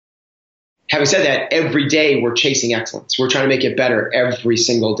having said that, every day we're chasing excellence. We're trying to make it better every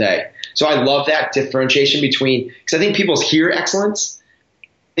single day. So I love that differentiation between, because I think people hear excellence,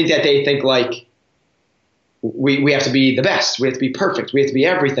 think that they think like we have to be the best. We have to be perfect. We have to be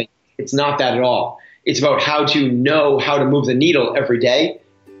everything. It's not that at all. It's about how to know how to move the needle every day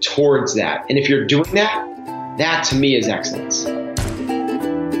towards that. And if you're doing that, that to me is excellence.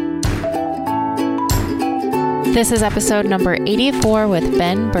 This is episode number 84 with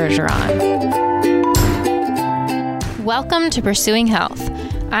Ben Bergeron. Welcome to Pursuing Health.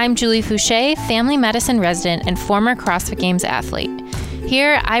 I'm Julie Fouché, family medicine resident and former CrossFit Games athlete.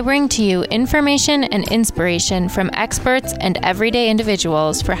 Here, I bring to you information and inspiration from experts and everyday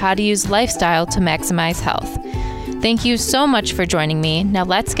individuals for how to use lifestyle to maximize health. Thank you so much for joining me. Now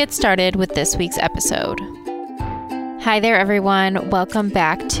let's get started with this week's episode. Hi there, everyone. Welcome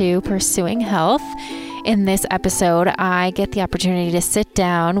back to Pursuing Health. In this episode, I get the opportunity to sit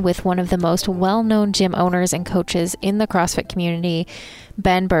down with one of the most well-known gym owners and coaches in the CrossFit community,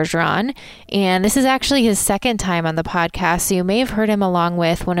 Ben Bergeron. And this is actually his second time on the podcast, so you may have heard him along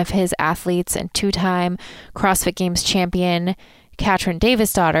with one of his athletes and two-time CrossFit Games champion, Katrin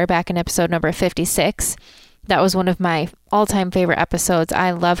Davisdottir, back in episode number 56. That was one of my all-time favorite episodes. I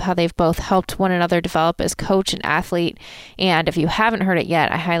love how they've both helped one another develop as coach and athlete. And if you haven't heard it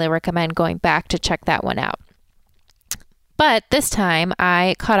yet, I highly recommend going back to check that one out. But this time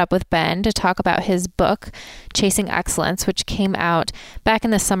I caught up with Ben to talk about his book, Chasing Excellence, which came out back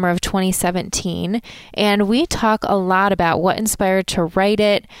in the summer of 2017. And we talk a lot about what inspired to write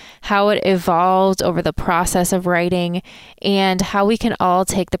it, how it evolved over the process of writing, and how we can all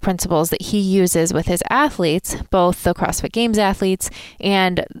take the principles that he uses with his athletes, both the CrossFit Games athletes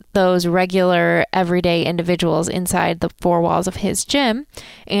and those regular everyday individuals inside the four walls of his gym,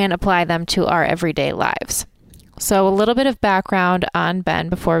 and apply them to our everyday lives. So a little bit of background on Ben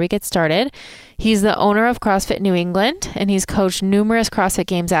before we get started. He's the owner of CrossFit New England, and he's coached numerous CrossFit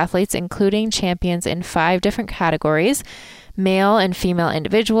Games athletes, including champions in 5 different categories: male and female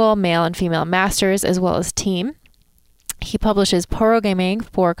individual, male and female masters, as well as team. He publishes programming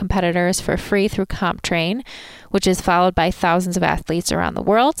for competitors for free through CompTrain, which is followed by thousands of athletes around the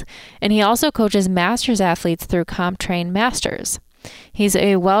world. And he also coaches masters athletes through CompTrain Masters. He's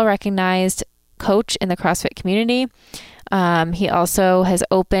a well-recognized coach in the CrossFit community. He also has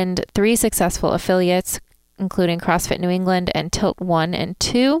opened 3 successful affiliates, including CrossFit New England and Tilt 1 and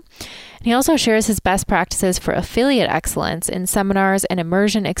 2. And he also shares his best practices for affiliate excellence in seminars and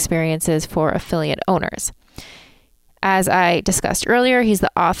immersion experiences for affiliate owners. As I discussed earlier, he's the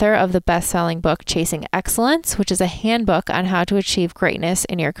author of the best-selling book, Chasing Excellence, which is a handbook on how to achieve greatness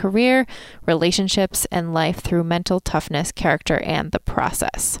in your career, relationships, and life through mental toughness, character, and the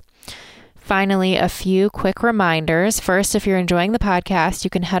process. Finally, a few quick reminders. First, if you're enjoying the podcast, you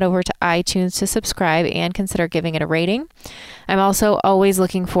can head over to iTunes to subscribe and consider giving it a rating. I'm also always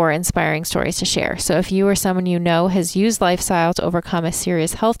looking for inspiring stories to share. So if you or someone you know has used lifestyle to overcome a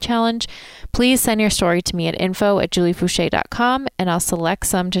serious health challenge, please send your story to me at info@juliefouché.com, and I'll select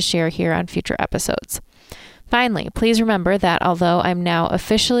some to share here on future episodes. Finally, please remember that although I'm now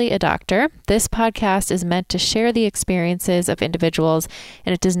officially a doctor, this podcast is meant to share the experiences of individuals,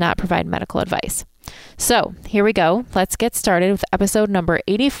 and it does not provide medical advice. So here we go. Let's get started with episode number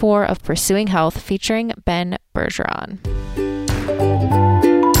 84 of Pursuing Health, featuring Ben Bergeron.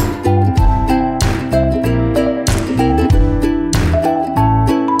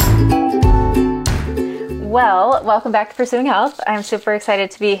 Well, welcome back to Pursuing Health. I'm super excited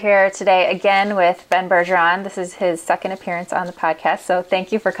to be here today again with Ben Bergeron. This is his second appearance on the podcast, so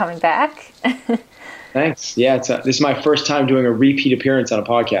thank you for coming back. Thanks. Yeah, this is my first time doing a repeat appearance on a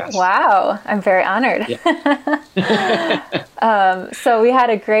podcast. Wow, I'm very honored. Yeah. So we had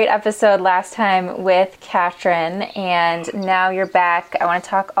a great episode last time with Katrin, and now you're back. I want to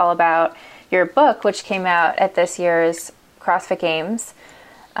talk all about your book, which came out at this year's CrossFit Games.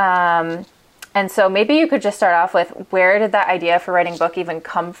 And so maybe you could just start off with, where did that idea for writing a book even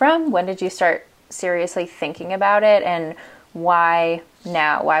come from? When did you start seriously thinking about it, and why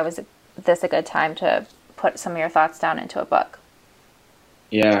now? Why was this a good time to put some of your thoughts down into a book?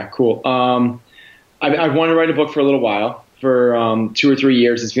 Yeah, cool. I've wanted to write a book for a little while, for 2 or 3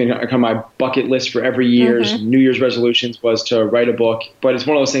 years. It's been on my bucket list for every year's New Year's resolutions was to write a book. But it's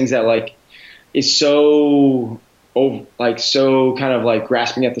one of those things that is so kind of like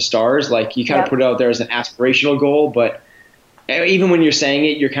grasping at the stars. Like, you kind of put it out there as an aspirational goal, but even when you're saying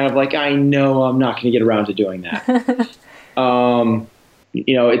it, you're kind of like, I know I'm not going to get around to doing that.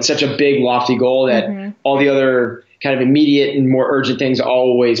 It's such a big, lofty goal that all the other kind of immediate and more urgent things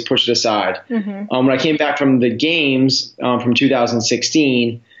always push it aside. When I came back from the games from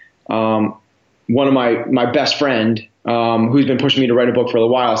 2016, one of my best friend, who's been pushing me to write a book for a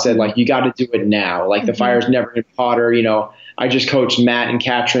while, said, like, you got to do it now. Like, the fire's never been hotter. You know, I just coached Matt and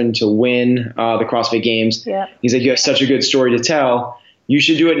Katrin to win the CrossFit Games. Yeah. He's like, you have such a good story to tell. You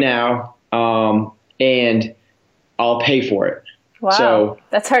should do it now, and I'll pay for it. Wow, so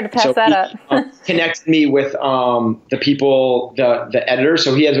that's hard to pass that up. Connected me with the people, the editor.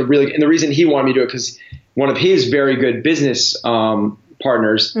 So he has and the reason he wanted me to do it, because one of his very good business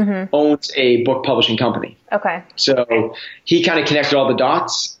partners owns a book publishing company. Okay. So he kind of connected all the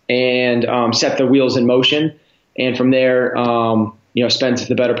dots and set the wheels in motion. And from there, spent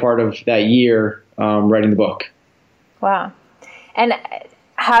the better part of that year writing the book. Wow. And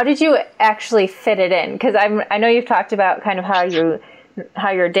how did you actually fit it in? Because I know you've talked about kind of how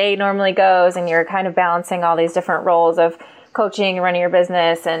your day normally goes, and you're kind of balancing all these different roles of coaching and running your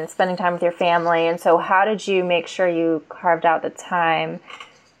business and spending time with your family. And so how did you make sure you carved out the time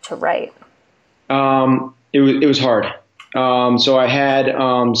to write? It was hard. So I had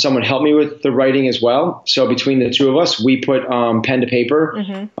someone help me with the writing as well. So between the two of us, we put pen to paper,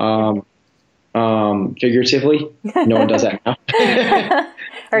 figuratively. No one does that now.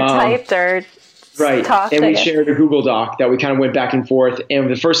 Or typed or right. talked. And we shared a Google Doc that we kind of went back and forth.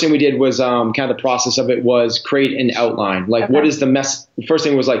 And the first thing we did was kind of the process of it was create an outline. Like, what is the mess? The first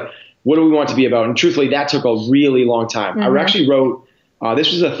thing was like, what do we want to be about? And truthfully, that took a really long time. I actually wrote,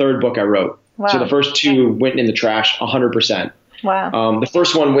 this was the third book I wrote. Wow. So the first two went in the trash 100%. Wow. The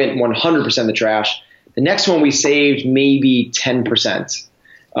first one went 100% in the trash. The next one we saved maybe 10%.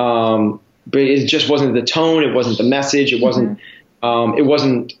 But it just wasn't the tone. It wasn't the message. It wasn't, it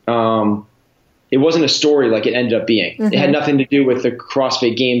wasn't a story like it ended up being. It had nothing to do with the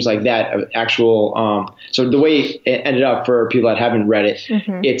CrossFit Games like that actual. So the way it ended up, for people that haven't read it,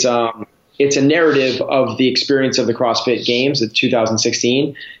 it's a narrative of the experience of the CrossFit Games of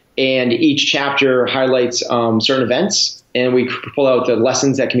 2016. And each chapter highlights certain events, and we pull out the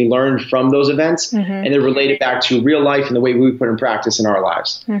lessons that can be learned from those events, and then relate it back to real life and the way we put in practice in our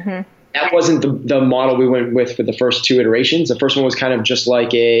lives. That wasn't the model we went with for the first two iterations. The first one was kind of just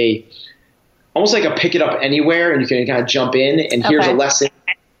like almost like a pick it up anywhere, and you can kind of jump in, and here's a lesson,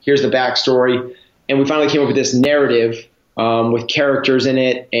 here's the backstory. And we finally came up with this narrative with characters in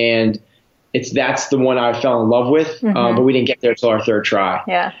it, and that's the one I fell in love with, but we didn't get there until our third try.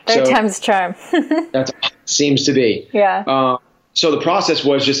 Yeah, third time's charm. That seems to be. Yeah. So the process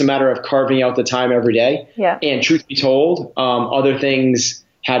was just a matter of carving out the time every day. Yeah. And truth be told, other things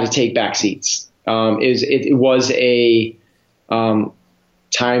had to take back seats. It was a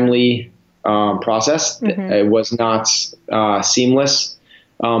timely process. It was not seamless.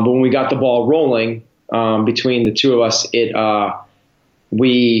 But when we got the ball rolling between the two of us,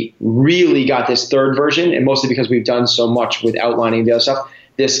 we really got this third version, and mostly because we've done so much with outlining the other stuff.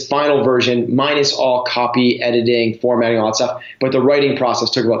 This final version, minus all copy, editing, formatting, all that stuff. But the writing process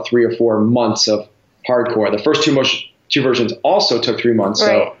took about 3 or 4 months of hardcore. The first two versions also took 3 months.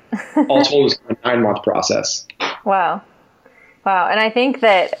 Right. So all told, it was a 9-month process. Wow. And I think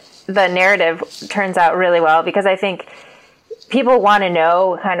that the narrative turns out really well, because I think people want to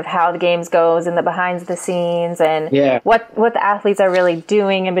know kind of how the games goes and the behind the scenes and what the athletes are really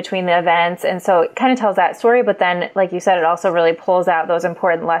doing in between the events. And so it kind of tells that story. But then, like you said, it also really pulls out those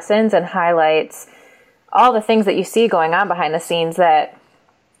important lessons and highlights all the things that you see going on behind the scenes that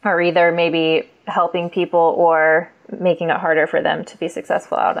are either maybe helping people or making it harder for them to be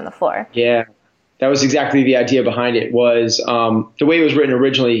successful out on the floor. Yeah, that was exactly the idea behind it. Was the way it was written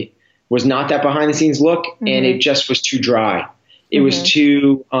originally was not that behind the scenes look, and it just was too dry. It was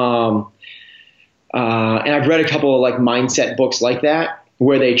too, and I've read a couple of like mindset books like that,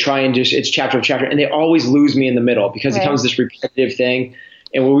 where they try and just, it's chapter to chapter, and they always lose me in the middle, because it becomes this repetitive thing.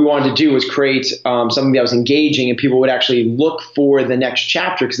 And what we wanted to do was create something that was engaging, and people would actually look for the next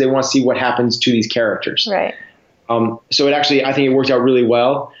chapter because they want to see what happens to these characters. Right. So it actually, I think it worked out really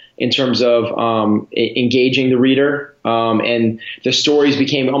well in terms of engaging the reader, and the stories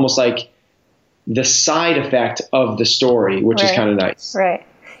became almost like the side effect of the story, which is kind of nice. Right.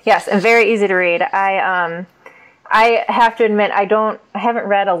 Yes, and very easy to read. I have to admit, I haven't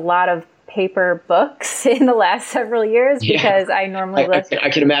read a lot of paper books in the last several years, because I normally listen. I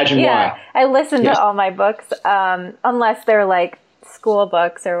can imagine why. I listen to all my books, unless they're like school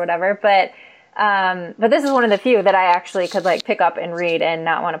books or whatever. But this is one of the few that I actually could like pick up and read and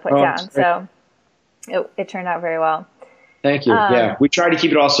not want to put down. So it turned out very well. Thank you. We try to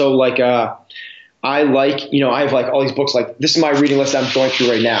keep it also like, I have like all these books, like this is my reading list I'm going through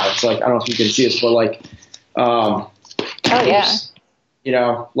right now. It's like, I don't know if you can see this, but like, and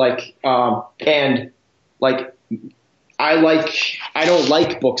like, I don't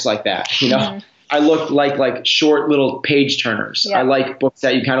like books like that, I looked like short little page turners. Yeah. I like books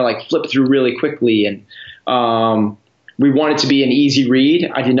that you kind of like flip through really quickly. And we want it to be an easy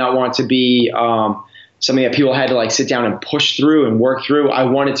read. I did not want to be something that people had to like sit down and push through and work through. I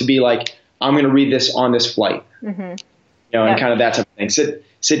want it to be like, I'm going to read this on this flight, and kind of that type of thing.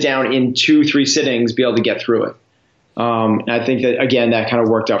 Sit down in 2-3 sittings, be able to get through it. And I think that, again, that kind of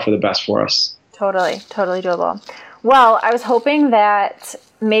worked out for the best for us. Totally doable. Well, I was hoping that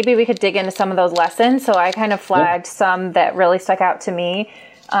maybe we could dig into some of those lessons. So I kind of flagged some that really stuck out to me.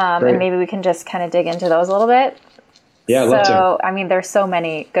 And maybe we can just kind of dig into those a little bit. Yeah, I'd love to. I mean, there's so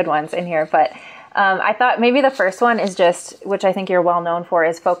many good ones in here, but I thought maybe the first one is just, which I think you're well known for,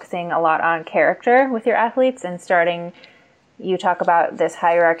 is focusing a lot on character with your athletes and starting. You talk about this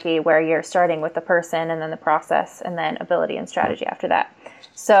hierarchy where you're starting with the person and then the process and then ability and strategy after that.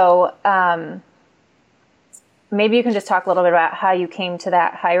 So maybe you can just talk a little bit about how you came to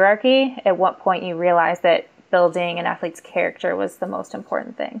that hierarchy. At what point you realized that building an athlete's character was the most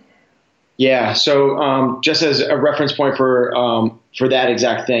important thing. Yeah. So just as a reference point for that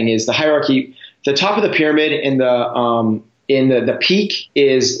exact thing is the hierarchy. The top of the pyramid in the peak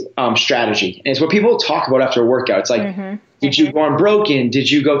is strategy, and it's what people talk about after a workout. It's like, did you go unbroken? Did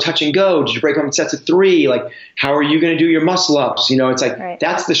you go touch and go? Did you break them in sets of 3? Like, how are you going to do your muscle ups? It's like,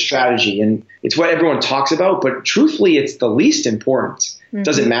 that's the strategy, and it's what everyone talks about. But truthfully, it's the least important.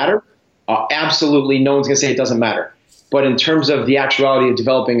 Does it matter? Absolutely, no one's going to say it doesn't matter. But in terms of the actuality of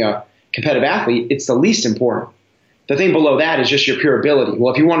developing a competitive athlete, it's the least important. The thing below that is just your pure ability.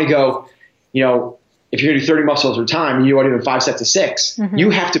 Well, if you want to go, if you're going to do 30 muscles at a time and you want to do 5 sets of 6, you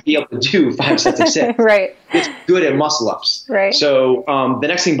have to be able to do 5 sets of 6. Right. It's good at muscle ups. Right. So the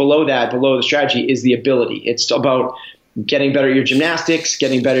next thing below the strategy, is the ability. It's about getting better at your gymnastics,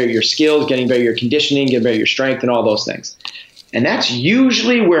 getting better at your skills, getting better at your conditioning, getting better at your strength, and all those things. And that's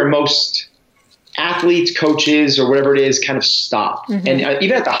usually where most athletes, coaches, or whatever it is kind of stop. And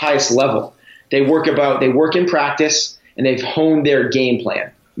even at the highest level, they work in practice and they've honed their game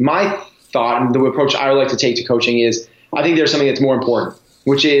plan. My thought and the approach I would like to take to coaching is, I think there's something that's more important,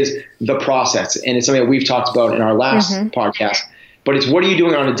 which is the process. And it's something that we've talked about in our last podcast, but it's, what are you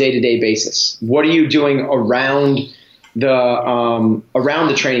doing on a day-to-day basis? What are you doing around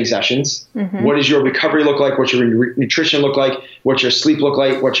the training sessions? What does your recovery look like? What's your nutrition look like? What's your sleep look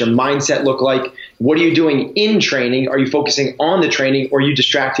like? What's your mindset look like? What are you doing in training? Are you focusing on the training, or are you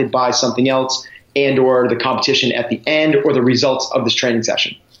distracted by something else and or the competition at the end or the results of this training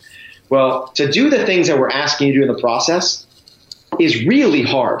session? Well, to do the things that we're asking you to do in the process is really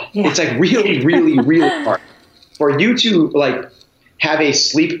hard. Yeah. It's like really, really, really hard. For you to like have a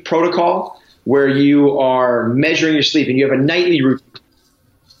sleep protocol where you are measuring your sleep and you have a nightly routine,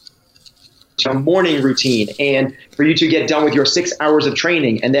 a morning routine, and for you to get done with your 6 hours of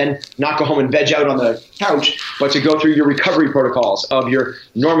training and then not go home and veg out on the couch, but to go through your recovery protocols of your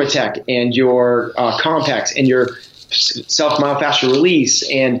Normatec and your Complex and your self-myofascial release,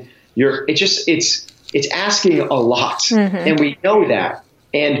 and it's asking a lot, and we know that.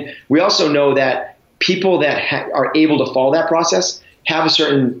 And we also know that people that are able to follow that process have a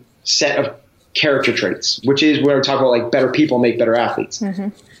certain set of character traits, which is where we talk about like better people make better athletes.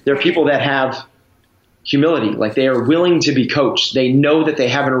 There are people that have humility, like they are willing to be coached. They know that they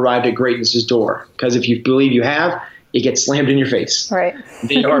haven't arrived at greatness's door, because if you believe you have, it gets slammed in your face. Right.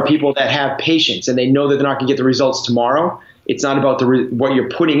 There are people that have patience, and they know that they're not going to get the results tomorrow. It's not about what you're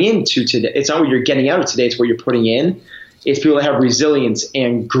putting into today. It's not what you're getting out of today. It's what you're putting in. It's people that have resilience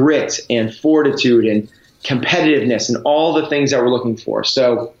and grit and fortitude and competitiveness and all the things that we're looking for.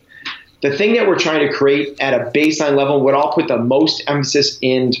 So the thing that we're trying to create at a baseline level, what I'll put the most emphasis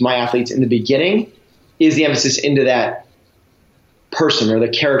into my athletes in the beginning, is the emphasis into that person or the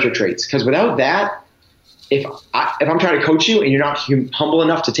character traits. Because without that, if I'm trying to coach you and you're not humble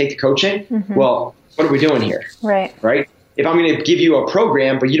enough to take the coaching, well, what are we doing here? Right. If I'm going to give you a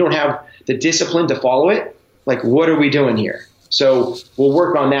program, but you don't have the discipline to follow it, like, what are we doing here? So we'll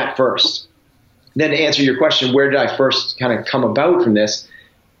work on that first. Then to answer your question, where did I first kind of come about from this?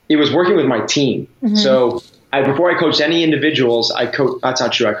 It was working with my team. So before I coached any individuals, that's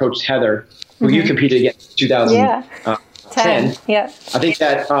not true. I coached Heather, who you competed against in 2010. Yeah. I think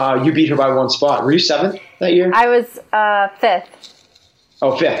that you beat her by 1 spot. Were you 7th that year? I was 5th.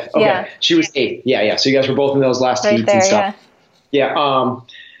 Oh, 5th. Okay. Yeah. She was 8th. Yeah. So you guys were both in those last heats and stuff. Yeah.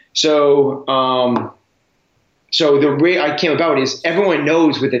 So the way I came about is everyone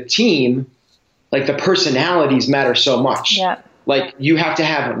knows with a team, like the personalities matter so much. Yeah. Like you have to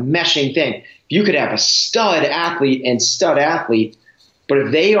have a meshing thing. You could have a stud athlete, but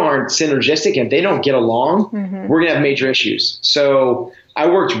if they aren't synergistic and they don't get along, we're going to have major issues. So I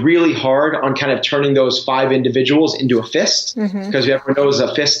worked really hard on kind of turning those 5 individuals into a fist, because everyone knows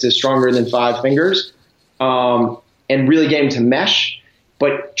a fist is stronger than 5 fingers, and really getting to mesh.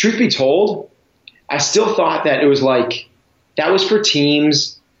 But truth be told, I still thought that it was like, that was for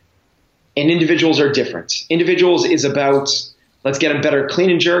teams, and individuals are different. Individuals is about, let's get them better clean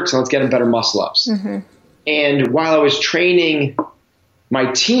and jerks, and let's get them better muscle ups. And while I was training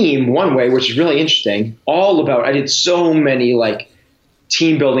my team one way, which is really interesting, I did so many like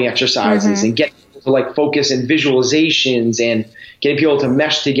team building exercises and getting people to like focus in visualizations and getting people to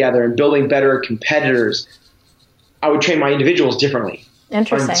mesh together and building better competitors. I would train my individuals differently.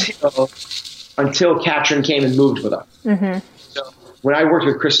 Interesting. Until Katrin came and moved with us. So when I worked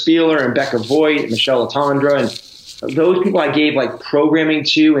with Chris Spieler and Becca Voigt and Michelle Latondra, and those people I gave like programming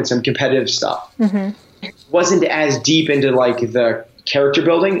to and some competitive stuff. Wasn't as deep into like the character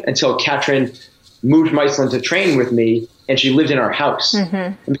building until Katrin moved from Iceland to train with me, and she lived in our house.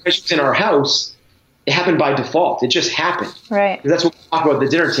 And because she was in our house, it happened by default. It just happened. Right. That's what we talk about at the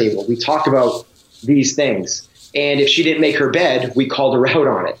dinner table. We talk about these things. And if she didn't make her bed, we called her out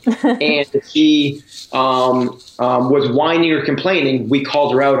on it. And if she was whining or complaining, we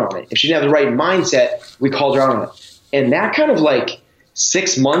called her out on it. If she didn't have the right mindset, we called her out on it. And that kind of like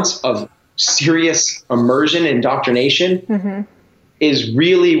 6 months of serious immersion and indoctrination is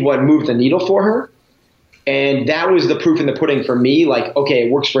really what moved the needle for her. And that was the proof in the pudding for me. Like, okay,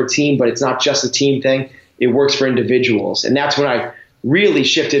 it works for a team, but it's not just a team thing. It works for individuals. And that's when I really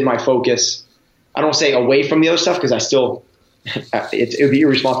shifted my focus. I don't say away from the other stuff, because I still, it would be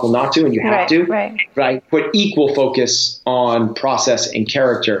irresponsible not to, and you have to. Right. But I put equal focus on process and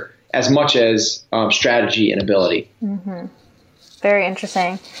character as much as strategy and ability. Very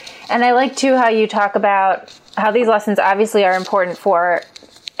interesting. And I like too how you talk about how these lessons obviously are important for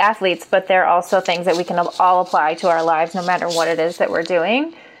athletes, but they're also things that we can all apply to our lives no matter what it is that we're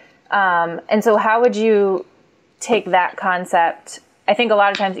doing. And so how would you take that concept? I think a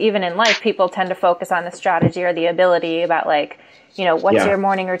lot of times, even in life, people tend to focus on the strategy or the ability about like, you know, what's your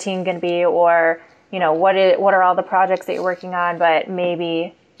morning routine going to be, or, you know, what are all the projects that you're working on, but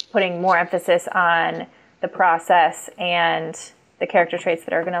maybe putting more emphasis on the process and the character traits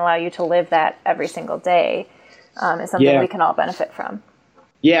that are going to allow you to live that every single day is something we can all benefit from.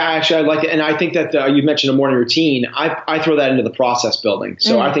 Yeah, actually, I like it. And I think that you mentioned a morning routine. I throw that into the process building.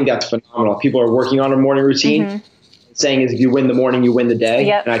 So I think that's phenomenal. People are working on a morning routine. Saying is, if you win the morning, you win the day.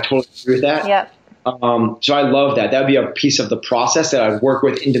 And I totally agree with that. So I love that. That would be a piece of the process that I'd work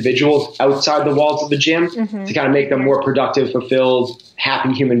with individuals outside the walls of the gym to kind of make them more productive, fulfilled,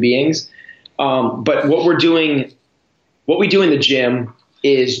 happy human beings. But what we do in the gym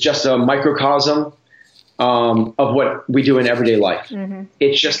is just a microcosm of what we do in everyday life.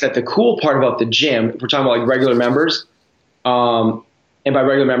 It's just that the cool part about the gym, if we're talking about like regular members, and by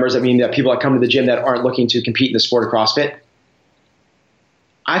regular members, I mean that people that come to the gym that aren't looking to compete in the sport of CrossFit,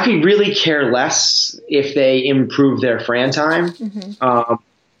 I could really care less if they improve their Fran time.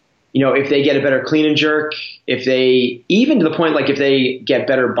 You know, if they get a better clean and jerk, if they, even to the point, like if they get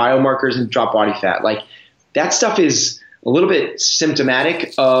better biomarkers and drop body fat, like that stuff is a little bit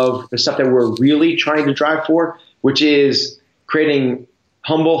symptomatic of the stuff that we're really trying to drive for, which is creating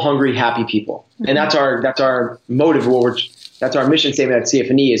humble, hungry, happy people. And that's our motive. That's our mission statement at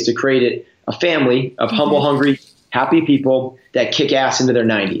CFNE, is to create a family of humble, hungry, happy people that kick ass into their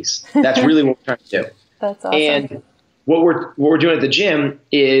 90s. That's really what we're trying to do. That's awesome. And what we're doing at the gym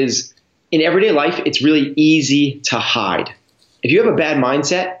is, in everyday life, it's really easy to hide. If you have a bad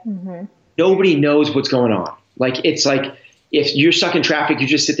mindset, nobody knows what's going on. Like, it's like if you're stuck in traffic, you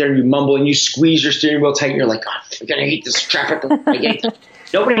just sit there and you mumble and you squeeze your steering wheel tight and you're like, oh, I'm going to hate this traffic.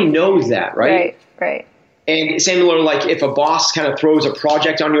 Nobody knows that, right? Right. And similar, like if a boss kind of throws a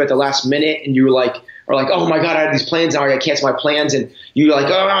project on you at the last minute and you are like, oh my God, I have these plans now, I got to cancel my plans. And you're like,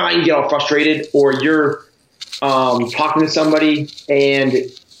 oh, you get all frustrated. Or you're talking to somebody and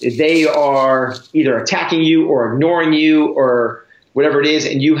they are either attacking you or ignoring you or whatever it is,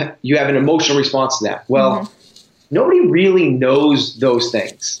 and you have an emotional response to that. Well, nobody really knows those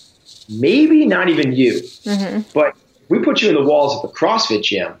things. Maybe not even you. But we put you in the walls of a CrossFit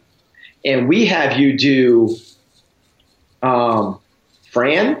gym and we have you do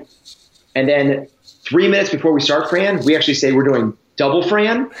Fran, and then 3 minutes before we start Fran, we actually say we're doing double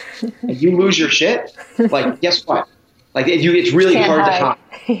Fran, and you lose your shit. Like, guess what? Like, it's really hard to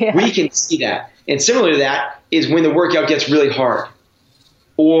hide. We can see that. And similar to that is when the workout gets really hard,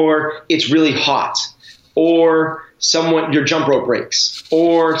 or it's really hot, or your jump rope breaks,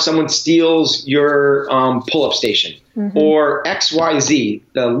 or someone steals your pull-up station, or XYZ,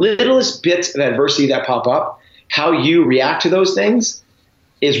 the littlest bits of adversity that pop up, how you react to those things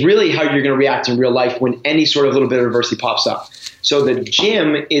is really how you're going to react in real life when any sort of little bit of adversity pops up. So the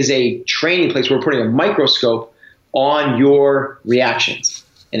gym is a training place where we're putting a microscope on your reactions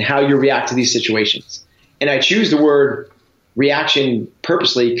and how you react to these situations. And I choose the word reaction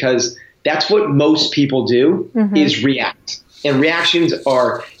purposely because that's what most people do is react. And reactions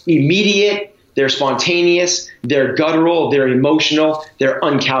are immediate, they're spontaneous, they're guttural, they're emotional, they're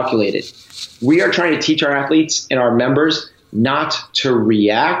uncalculated. We are trying to teach our athletes and our members not to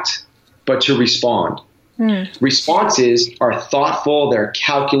react, but to respond. Responses are thoughtful, they're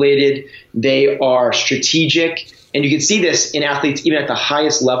calculated, they are strategic. And you can see this in athletes even at the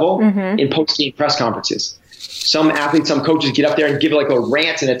highest level in post-game press conferences. Some athletes, some coaches get up there and give like a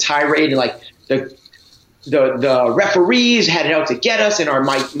rant and a tirade and like the referees had it out to get us and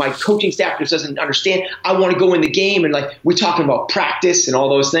my coaching staff just doesn't understand. I want to go in the game and like we're talking about practice and all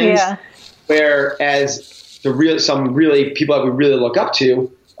those things. Yeah. Whereas some people that we really look up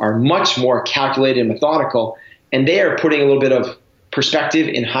to are much more calculated and methodical, and they are putting a little bit of perspective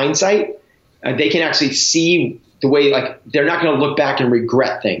in hindsight. They can actually see the way, like, they're not going to look back and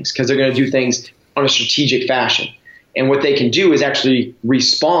regret things because they're going to do things on a strategic fashion. And what they can do is actually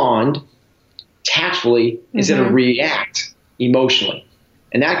respond tactfully instead of react emotionally.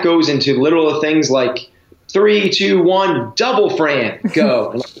 And that goes into little things like 3, 2, 1, double Fran,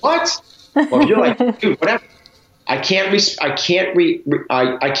 go. Like, what? Well, if you're like, dude, whatever. I can't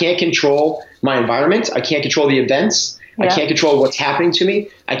control my environment. I can't control the events. Yeah. I can't control what's happening to me.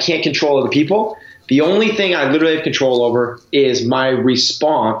 I can't control other people. The only thing I literally have control over is my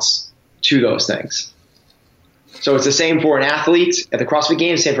response to those things. So it's the same for an athlete at the CrossFit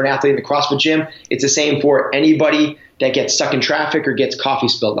Games, same for an athlete in the CrossFit gym. It's the same for anybody that gets stuck in traffic or gets coffee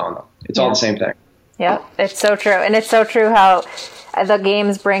spilled on them. It's all the same thing. Yeah, it's so true. And it's so true how the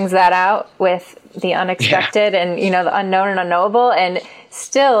Games brings that out with the unexpected and, the unknown and unknowable. And it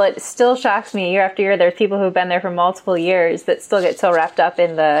still shocks me year after year. There's people who've been there for multiple years that still get so wrapped up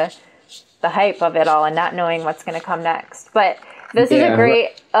in the hype of it all and not knowing what's going to come next. But this is a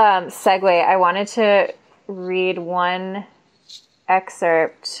great segue. I wanted to read one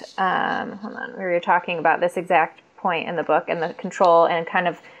excerpt. Hold on. We were talking about this exact point in the book and the control, and kind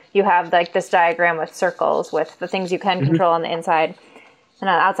of you have like this diagram with circles with the things you can control on the inside and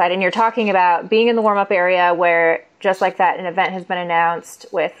on the outside. And you're talking about being in the warm-up area where, just like that, an event has been announced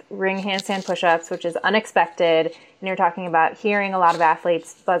with ring handstand push-ups, which is unexpected. And you're talking about hearing a lot of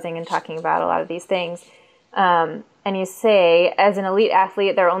athletes buzzing and talking about a lot of these things. And you say, as an elite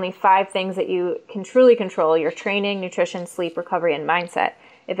athlete, there are only 5 things that you can truly control: your training, nutrition, sleep, recovery, and mindset.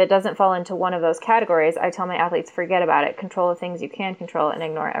 If it doesn't fall into one of those categories, I tell my athletes, forget about it. Control the things you can control and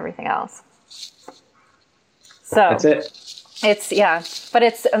ignore everything else. So that's it. But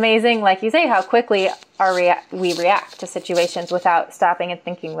it's amazing, like you say, how quickly we react to situations without stopping and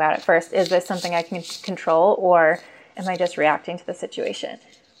thinking about it first. Is this something I can control, or am I just reacting to the situation?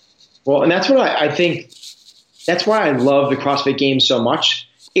 Well, and that's what I think. That's why I love the CrossFit Games so much.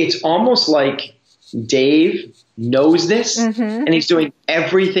 It's almost like Dave knows this and he's doing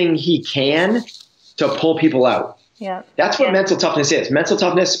everything he can to pull people out. Yeah. That's what mental toughness is. Mental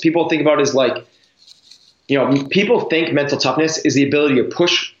toughness, people think about as like, people think mental toughness is the ability to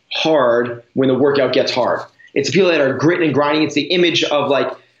push hard when the workout gets hard. It's the people that are gritting and grinding. It's the image of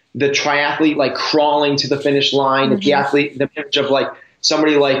like the triathlete, like crawling to the finish line, the athlete, the image of like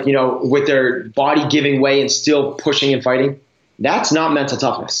somebody like, with their body giving way and still pushing and fighting. That's not mental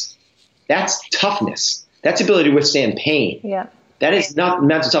toughness. That's toughness. That's the ability to withstand pain. Yeah. That is not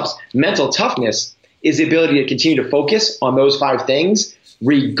mental toughness. Mental toughness is the ability to continue to focus on those 5 things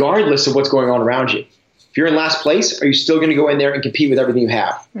regardless of what's going on around you. If you're in last place, are you still going to go in there and compete with everything you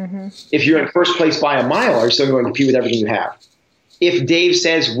have? If you're in first place by a mile, are you still going to compete with everything you have? If Dave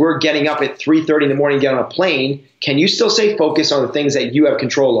says we're getting up at 3:30 in the morning to get on a plane, can you still stay focused on the things that you have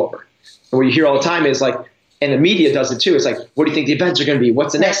control over? And what you hear all the time is like, and the media does it too. It's like, what do you think the events are going to be?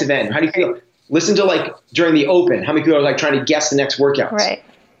 What's the next event? How do you feel? Listen to like during the open, how many people are like trying to guess the next workouts? Right.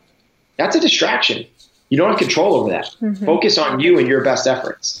 That's a distraction. You don't have control over that. Focus on you and your best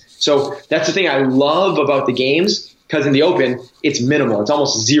efforts. So that's the thing I love about the Games, because in the open, it's minimal. It's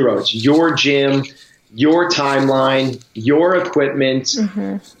almost zero. It's your gym, your timeline, your equipment.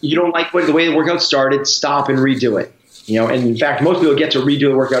 You don't like the way the workout started, stop and redo it. And in fact, most people get to redo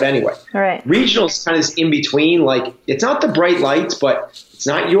the workout anyway. All right. Regional is kind of this in between. Like, it's not the bright lights, but it's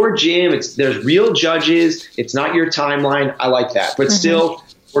not your gym. There's real judges. It's not your timeline. I like that. But still,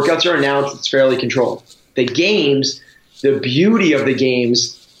 workouts are announced. It's fairly controlled. The Games, the beauty of the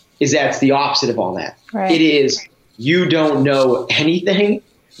Games is that it's the opposite of all that. Right. It is, you don't know anything.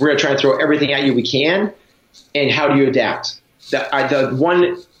 We're going to try to throw everything at you we can. And how do you adapt? the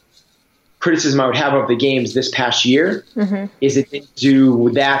one criticism I would have of the games this past year is it didn't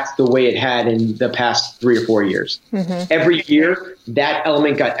do that the way it had in the past 3 or 4 years. Every year, that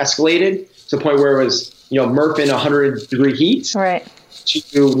element got escalated to the point where it was, Murph in 100-degree heat. Right.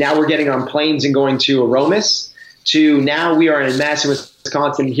 To now we're getting on planes and going to Aromas. To now we are in Madison,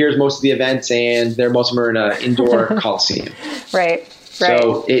 Wisconsin. Here's most of the events, and most of them are in an indoor coliseum. Right.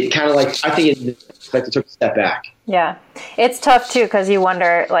 So it kind of I think it took a step back. Yeah, it's tough too because you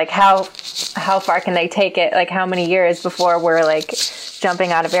wonder how far can they take it? How many years before we're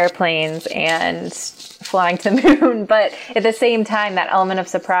jumping out of airplanes and flying to the moon? But at the same time, that element of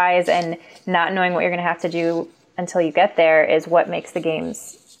surprise and not knowing what you're going to have to do until you get there is what makes the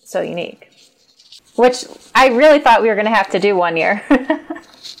games so unique. Which I really thought we were going to have to do one year.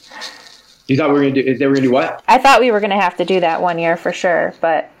 You thought they were going to do what? I thought we were going to have to do that one year for sure,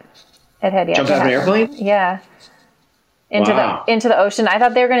 but it had yet jump to out of happen. an airplane? Yeah. Into the ocean. I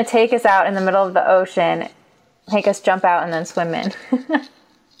thought they were going to take us out in the middle of the ocean, make us jump out and then swim in.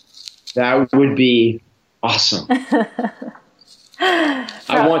 That would be awesome.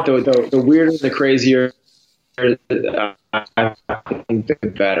 I want the weirder, the crazier, I think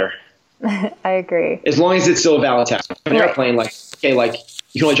the better. I agree. As long as it's still a valid test. An airplane,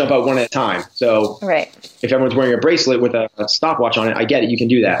 you can only jump out one at a time. So if everyone's wearing a bracelet with a stopwatch on it, I get it. You can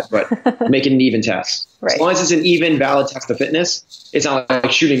do that, but make it an even test. As long as it's an even valid test of fitness, it's not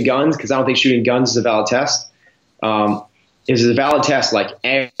like shooting guns, because I don't think shooting guns is a valid test. If it's a valid test,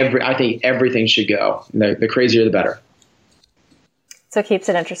 I think everything should go. The crazier, the better. So it keeps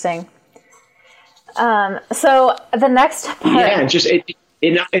it interesting. So the next part. Yeah, and just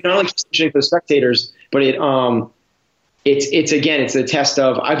it not only for the spectators, but it's a test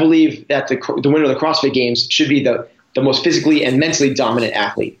of, I believe that the winner of the CrossFit Games should be the most physically and mentally dominant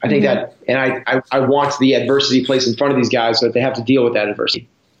athlete. I think that, and I want the adversity placed in front of these guys so that they have to deal with that adversity.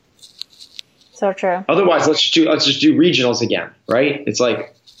 So true. Otherwise, let's just do regionals again, right? It's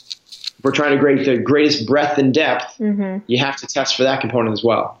we're trying to grade the greatest breadth and depth. You have to test for that component as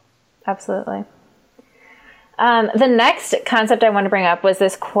well. Absolutely. The next concept I want to bring up was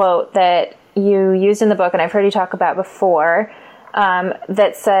this quote that you used in the book, and I've heard you talk about before,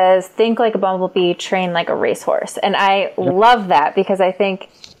 that says, "Think like a bumblebee, train like a racehorse." And I love that because I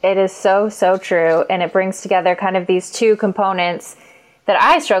think it is so, so true. And it brings together kind of these two components that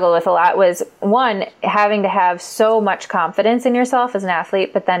I struggle with a lot. Was one, having to have so much confidence in yourself as an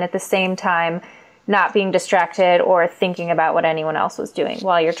athlete, but then at the same time, not being distracted or thinking about what anyone else was doing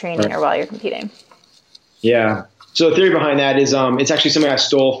while you're training or while you're competing. Yeah. So the theory behind that is it's actually something I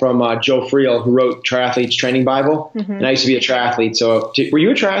stole from Joe Friel, who wrote Triathlete's Training Bible. And I used to be a triathlete. So were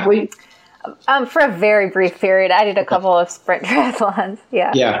you a triathlete? For a very brief period. I did a couple of sprint triathlons.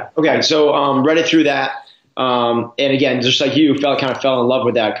 Yeah. Yeah. Okay. So read it through that. And again, just like you, kind of fell in love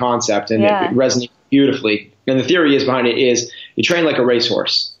with that concept, and it resonated beautifully. And the theory behind it is you train like a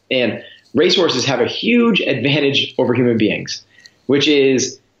racehorse. And racehorses have a huge advantage over human beings, which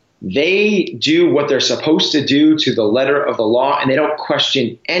is they do what they're supposed to do to the letter of the law, and they don't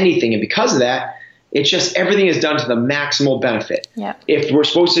question anything. And because of that, it's just everything is done to the maximal benefit. Yeah. If we're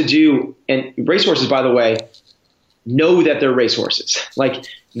supposed to do, and racehorses, by the way, know that they're racehorses.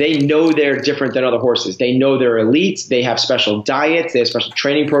 They know they're different than other horses. They know they're elite. They have special diets. They have special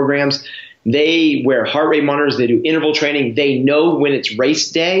training programs. They wear heart rate monitors. They do interval training. They know when it's race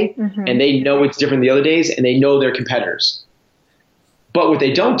day, and they know it's different than the other days, and they know their competitors. But what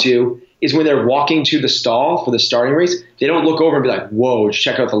they don't do is when they're walking to the stall for the starting race, they don't look over and be like, whoa,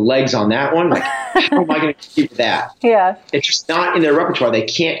 check out the legs on that one. How am I going to compete with that? Yeah. It's just not in their repertoire. They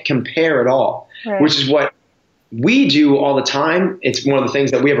can't compare at all, which is what we do all the time. It's one of the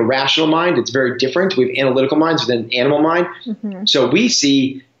things that we have a rational mind. It's very different. We have analytical minds with an animal mind. So we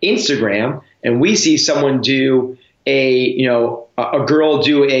see Instagram and we see someone do a girl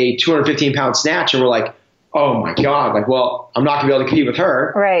do a 215-pound snatch, and we're like, oh my God, I'm not gonna be able to compete with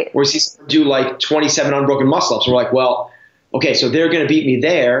her. Right. Or we see someone do 27 unbroken muscle ups. We're like, well, okay, so they're gonna beat me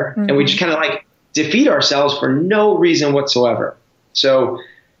there. And we just kind of defeat ourselves for no reason whatsoever. So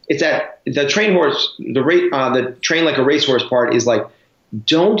it's that the train like a racehorse part is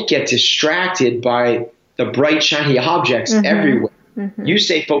don't get distracted by the bright, shiny objects everywhere. You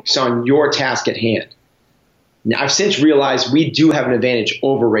stay focused on your task at hand. Now, I've since realized we do have an advantage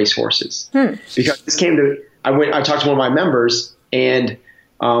over racehorses because I talked to one of my members, and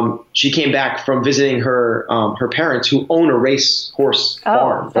she came back from visiting her parents who own a racehorse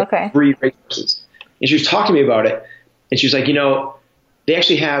farm. Okay. Breed racehorses. And she was talking to me about it, and she was like, they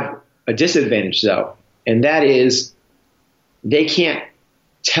actually have a disadvantage though, and that is they can't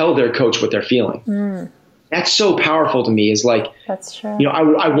tell their coach what they're feeling. That's so powerful to me, is like, that's true.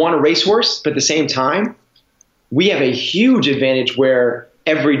 I want a racehorse, but at the same time, we have a huge advantage where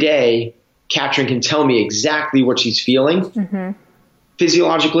every day Katrin can tell me exactly what she's feeling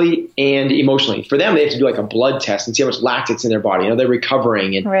physiologically and emotionally. For them, they have to do like a blood test and see how much lactate's in their body. They're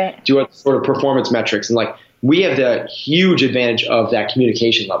recovering and do a sort of performance metrics. And like, we have the huge advantage of that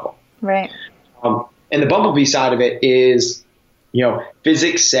communication level. Right. And the bumblebee side of it is,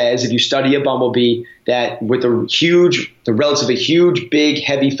 physics says if you study a bumblebee that with the relatively huge, big,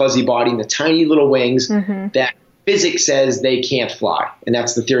 heavy, fuzzy body and the tiny little wings, that physics says they can't fly. And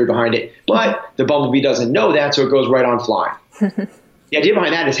that's the theory behind it. But the bumblebee doesn't know that, so it goes right on flying. The idea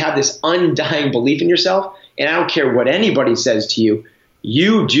behind that is have this undying belief in yourself. And I don't care what anybody says to you.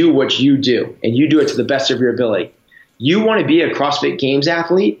 You do what you do, and you do it to the best of your ability. You want to be a CrossFit Games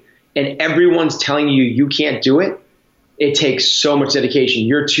athlete, and everyone's telling you you can't do it. It takes so much dedication.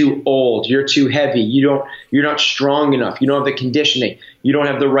 You're too old. You're too heavy. You're not strong enough. You don't have the conditioning. You don't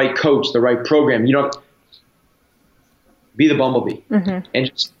have the right coach, the right program. Be the bumblebee. And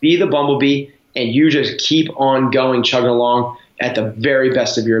just be the bumblebee, and you just keep on going, chugging along at the very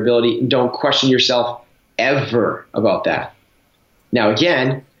best of your ability, and don't question yourself ever about that. Now,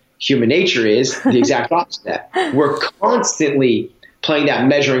 again, human nature is the exact opposite of that. We're constantly playing that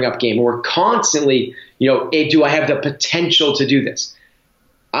measuring up game. We're constantly, do I have the potential to do this?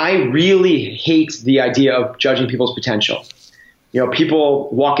 I really hate the idea of judging people's potential. People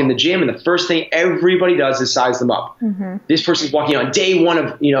walk in the gym, and the first thing everybody does is size them up. This person's walking on day one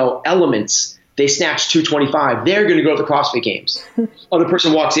of, elements. They snatch 225. They're going to go to the CrossFit Games. Other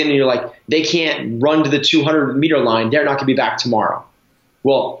person walks in and you're like, they can't run to the 200-meter line. They're not going to be back tomorrow.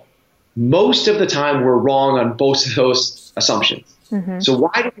 Well, most of the time we're wrong on both of those assumptions. So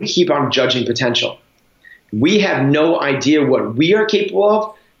why do we keep on judging potential? We have no idea what we are capable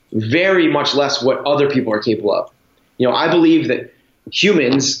of, very much less what other people are capable of. I believe that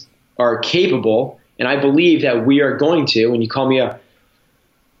humans are capable, and I believe that we are going to, when you call me a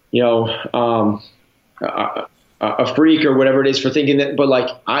freak or whatever it is for thinking that,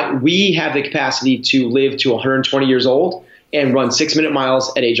 but we have the capacity to live to 120 years old and run 6-minute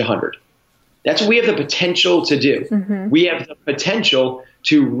miles at age 100. That's what we have the potential to do. We have the potential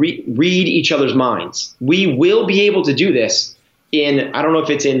to read each other's minds. We will be able to do this in, I don't know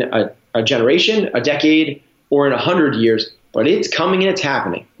if it's in a generation, a decade, or in 100 years, but it's coming and it's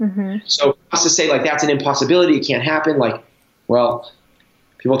happening. So for us to say that's an impossibility, it can't happen,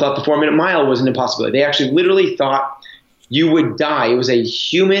 people thought the 4-minute mile was an impossibility. They actually literally thought you would die. It was a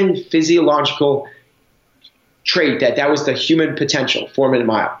human physiological trait that was the human potential, 4-minute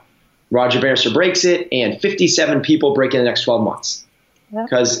mile. Roger Bannister breaks it, and 57 people break it in the next 12 months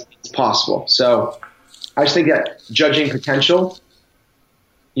because it's possible. So I just think that judging potential,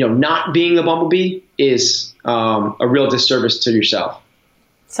 not being a bumblebee is a real disservice to yourself.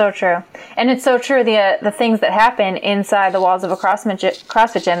 So true. And it's so true, the things that happen inside the walls of a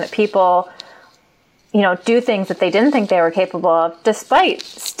CrossFit gym, that people, do things that they didn't think they were capable of, despite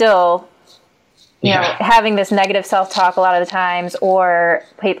still, having this negative self-talk a lot of the times, or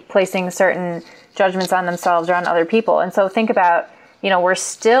placing certain judgments on themselves or on other people. And so think about, we're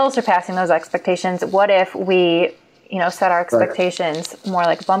still surpassing those expectations. What if we, set our expectations more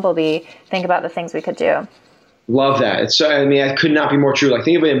like a bumblebee, think about the things we could do. Love that. It could not be more true.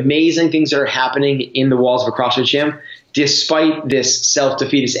 Think of the amazing things that are happening in the walls of a CrossFit gym, despite this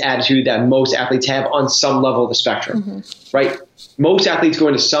self-defeatist attitude that most athletes have on some level of the spectrum, right? Most athletes go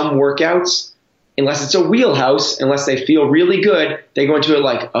into some workouts, unless it's a wheelhouse, unless they feel really good, they go into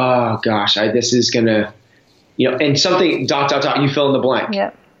it oh gosh, this is going to, and something, ... you fill in the blank.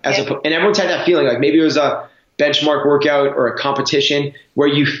 Yep. And everyone's had that feeling, maybe it was a benchmark workout or a competition where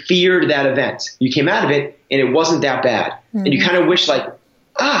you feared that event. You came out of it and it wasn't that bad. And you kind of wish I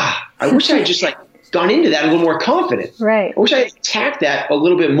wish I had just gone into that a little more confident. Right. I wish I had attacked that a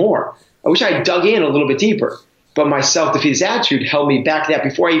little bit more. I wish I had dug in a little bit deeper. But my self-defeatist attitude held me back to that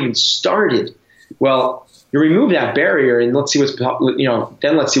before I even started. Well, you remove that barrier and let's see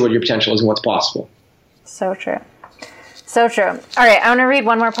then let's see what your potential is and what's possible. So true. So true. All right, I want to read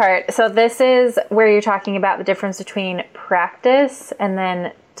one more part. So this is where you're talking about the difference between practice and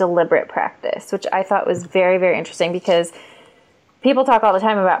then deliberate practice, which I thought was very, very interesting, because people talk all the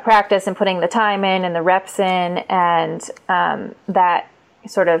time about practice and putting the time in and the reps in, and that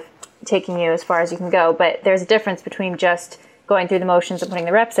sort of taking you as far as you can go. But there's a difference between just going through the motions and putting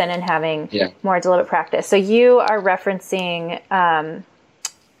the reps in and having more deliberate practice. So you are referencing a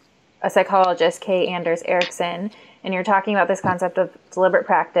psychologist, Kay Anders Erickson, and you're talking about this concept of deliberate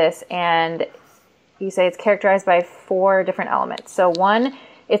practice, and you say it's characterized by 4 different elements. So one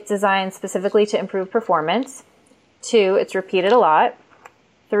it's designed specifically to improve performance. 2, it's repeated a lot.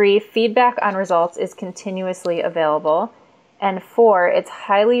 3, feedback on results is continuously available. And 4, it's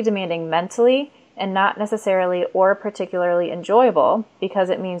highly demanding mentally and not necessarily or particularly enjoyable because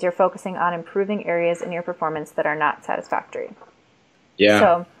it means you're focusing on improving areas in your performance that are not satisfactory. Yeah.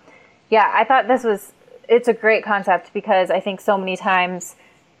 So, yeah, I thought it's a great concept because I think so many times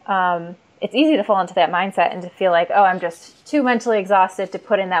it's easy to fall into that mindset and to feel like, oh, I'm just too mentally exhausted to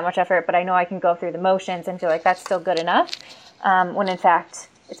put in that much effort, but I know I can go through the motions and feel like that's still good enough, when in fact,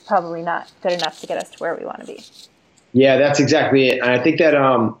 it's probably not good enough to get us to where we want to be. Yeah, that's exactly it. And I think that,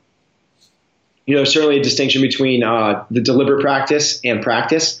 certainly a distinction between the deliberate practice and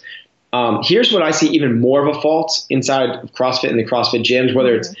practice. Here's what I see even more of a fault inside of CrossFit and the CrossFit gyms,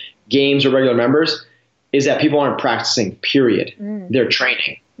 whether it's games or regular members, is that people aren't practicing, period. They're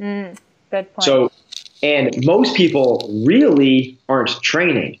training. Good point. So, and most people really aren't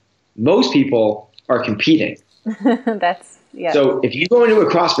training. Most people are competing. Yeah. So if you go into a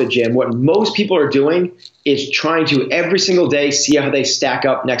CrossFit gym, what most people are doing is trying to every single day see how they stack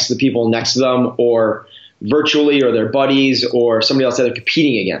up next to the people next to them, or virtually, or their buddies, or somebody else that they're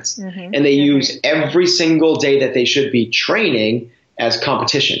competing against. And they use every single day that they should be training as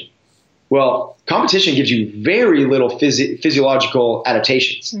competition. Well, competition gives you very little physiological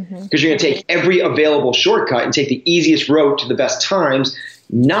adaptations because you're going to take every available shortcut and take the easiest route to the best times,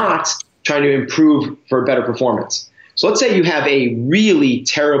 not trying to improve for better performance. So let's say you have a really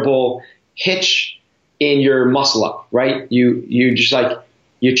terrible hitch in your muscle up, right? You just like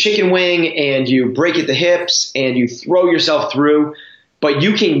you chicken wing and you break at the hips and you throw yourself through, but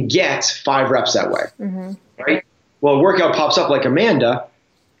you can get 5 reps that way, right? Well, a workout pops up like Amanda,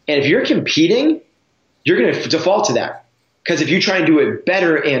 and if you're competing, you're going to default to that, because if you try and do it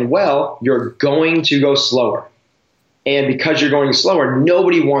better and well, you're going to go slower. And because you're going slower,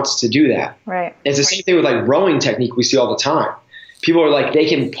 nobody wants to do that. Right. It's the same thing with like rowing technique we see all the time. People are like, they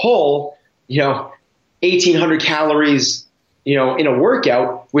can pull, 1,800 calories, in a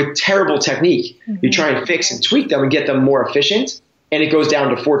workout with terrible technique. You try and fix and tweak them and get them more efficient, and it goes down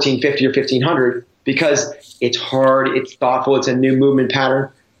to 1,450 or 1,500 because it's hard, it's thoughtful, it's a new movement pattern.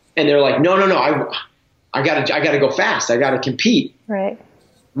 And they're like, no, I gotta go fast. I gotta compete. Right.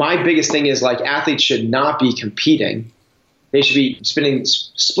 My biggest thing is like athletes should not be competing. They should be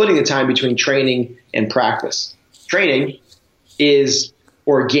splitting the time between training and practice. Training is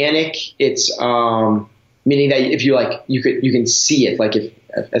organic. It's meaning that if you like, you can see it. Like if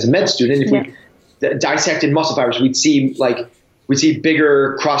as a med student, if we dissected muscle fibers, we'd see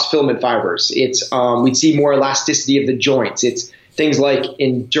bigger cross filament fibers. We'd see more elasticity of the joints. It's things like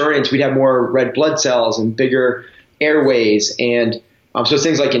endurance. We'd have more red blood cells and bigger airways, and so it's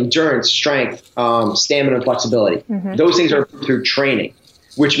things like endurance, strength, stamina, and flexibility. Those things are through training,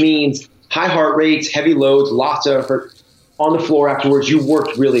 which means high heart rates, heavy loads, lots of effort on the floor afterwards. You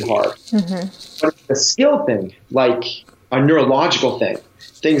worked really hard. But it's a skill thing, like a neurological thing,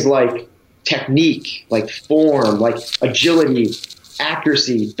 things like technique, like form, like agility,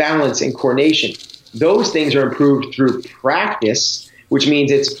 accuracy, balance, and coordination. Those things are improved through practice, which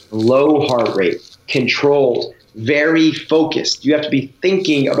means it's low heart rate, controlled, very focused. You have to be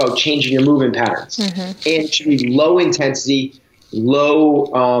thinking about changing your movement patterns. And it should be low intensity,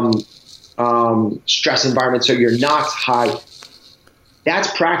 low stress environment, so you're not high.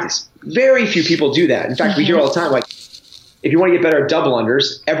 That's practice. Very few people do that. In fact, we hear all the time, like, if you want to get better at double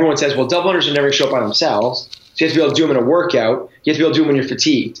unders, everyone says, well, double unders are never going to show up by themselves. So you have to be able to do them in a workout. You have to be able to do them when you're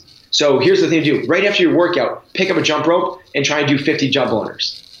fatigued. So here's the thing to do. Right after your workout, pick up a jump rope and try and do 50 double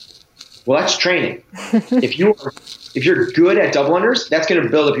unders. Well, that's training. If you're good at double unders, that's going to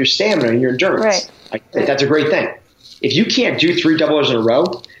build up your stamina and your endurance. Right. That's a great thing. If you can't do 3 double unders in a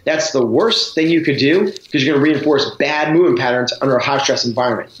row, that's the worst thing you could do, because you're going to reinforce bad movement patterns under a high stress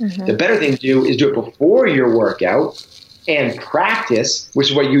environment. The better thing to do is do it before your workout and practice, which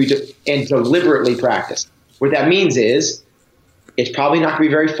is what you do, and deliberately practice. What that means is it's probably not going to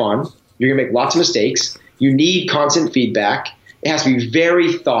be very fun. You're going to make lots of mistakes. You need constant feedback. It has to be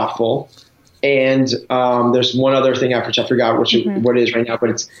very thoughtful. And there's one other thing I forgot what it is right now,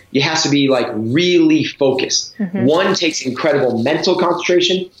 but it has to be like really focused. One takes incredible mental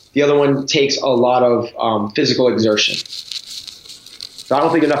concentration. The other one takes a lot of physical exertion. So I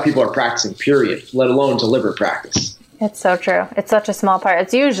don't think enough people are practicing, period, let alone deliberate practice. It's so true. It's such a small part.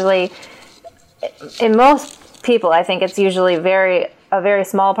 It's usually, in most people, I think it's usually a very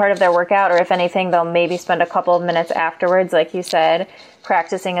small part of their workout, or if anything, they'll maybe spend a couple of minutes afterwards, like you said,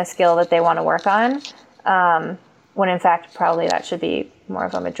 practicing a skill that they want to work on, when in fact, probably that should be more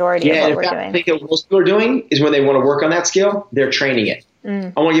of a majority of what we're doing. I think what most people are doing is when they want to work on that skill, they're training it.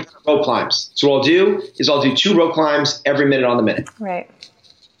 I want to get rope climbs. So what I'll do is I'll do 2 rope climbs every minute on the minute. Right.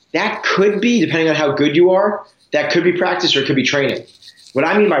 That could be, depending on how good you are, that could be practice or it could be training. What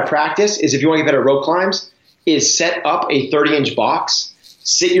I mean by practice is if you want to get better at rope climbs, is set up a 30-inch box,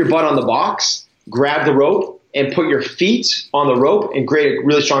 sit your butt on the box, grab the rope, and put your feet on the rope and create a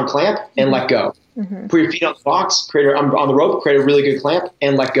really strong clamp and let go. Put your feet on the box, on the rope, create a really good clamp,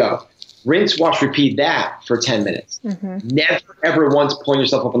 and let go. Rinse, wash, repeat that for 10 minutes. Never, ever once pulling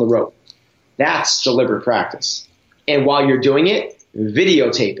yourself up on the rope. That's deliberate practice. And while you're doing it,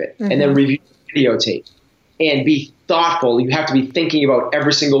 videotape it and then review the videotape. And be thoughtful. You have to be thinking about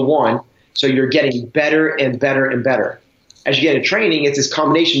every single one so you're getting better and better and better. As you get into training, it's this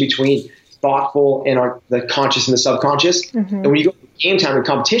combination between thoughtful and the conscious and the subconscious. And when you go to game time and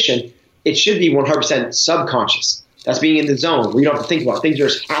competition, it should be 100% subconscious. That's being in the zone where you don't have to think about it. Things are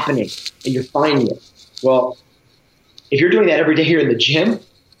just happening and you're finding it. Well, if you're doing that every day here in the gym,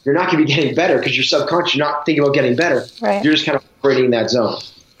 you're not going to be getting better because you're subconscious. You're not thinking about getting better. Right. You're just kind of operating in that zone.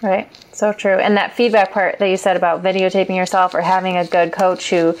 Right. So true. And that feedback part that you said about videotaping yourself or having a good coach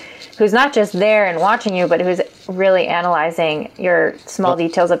who's not just there and watching you, but who's really analyzing your small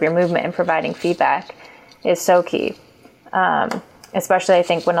details of your movement and providing feedback is so key. Especially, I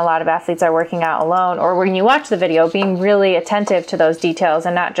think, when a lot of athletes are working out alone or when you watch the video, being really attentive to those details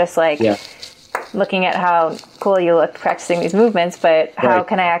and not just looking at how cool you look practicing these movements, but how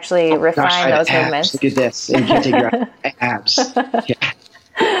can I actually refine those movements? Look at this. And you can take your abs. Yeah.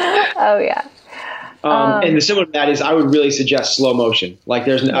 Oh, yeah. And the similar to that is I would really suggest slow motion. Like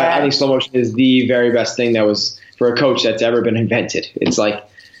I think slow motion is the very best thing that was for a coach that's ever been invented. It's like,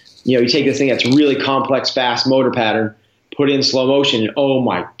 you take this thing that's really complex, fast motor pattern, put in slow motion, and oh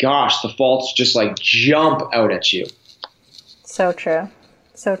my gosh, the faults just like jump out at you. So true.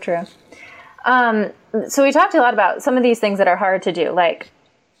 So true. So we talked a lot about some of these things that are hard to do, like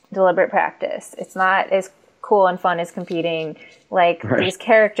deliberate practice. It's not as cool and fun as competing, like these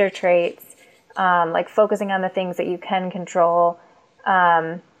character traits, like focusing on the things that you can control.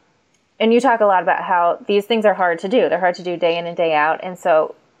 And you talk a lot about how these things are hard to do. They're hard to do day in and day out. And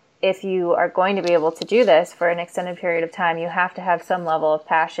so if you are going to be able to do this for an extended period of time, you have to have some level of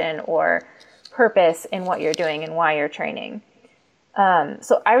passion or purpose in what you're doing and why you're training.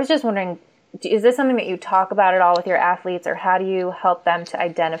 So I was just wondering, is this something that you talk about at all with your athletes, or how do you help them to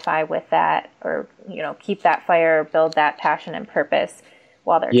identify with that, or, keep that fire, build that passion and purpose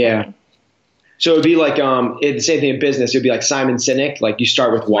while they're training? So it'd be like, the same thing in business. It'd be like Simon Sinek, like you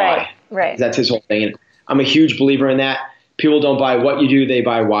start with why. Right. That's his whole thing. And I'm a huge believer in that. People don't buy what you do, they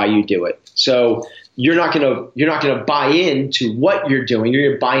buy why you do it. So you're not gonna buy into what you're doing. You're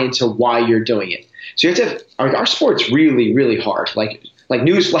gonna buy into why you're doing it. So you have to our sport's really, really hard. Like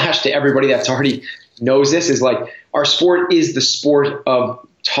newsflash to everybody that's already knows this is like our sport is the sport of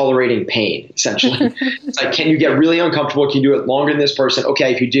tolerating pain, essentially. It's like, can you get really uncomfortable? Can you do it longer than this person?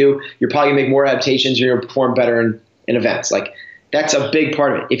 Okay, if you do, you're probably gonna make more adaptations, you're gonna perform better in events. Like that's a big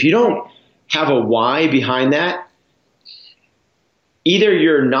part of it. If you don't have a why behind that, either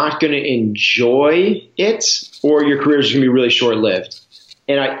you're not going to enjoy it or your career is going to be really short-lived.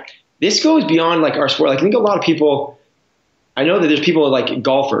 And this goes beyond like our sport. Like I think a lot of people, I know that there's people like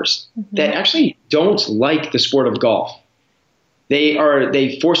golfers that actually don't like the sport of golf.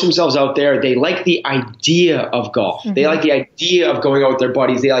 They force themselves out there. They like the idea of golf. They like the idea of going out with their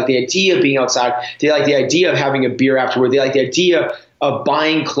buddies. They like the idea of being outside. They like the idea of having a beer afterward. They like the idea of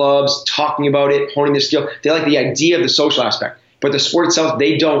buying clubs, talking about it, honing their skill. They like the idea of the social aspect. But the sport itself,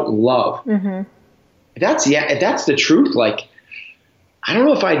 they don't love. If that's the truth, like, I don't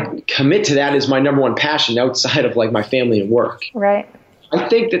know if I'd commit to that as my number one passion outside of like my family and work. Right. I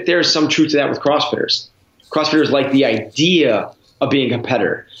think that there's some truth to that with CrossFitters. CrossFitters like the idea of being a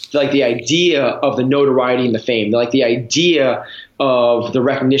competitor. They like the idea of the notoriety and the fame. They like the idea of the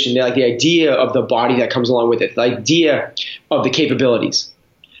recognition. They like the idea of the body that comes along with it. The idea of the capabilities.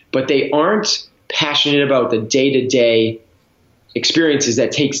 But they aren't passionate about the day-to-day experiences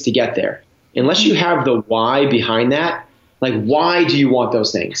that takes to get there. Unless you have the why behind that, like why do you want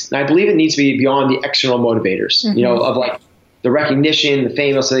those things? And I believe it needs to be beyond the external motivators, of like the recognition, the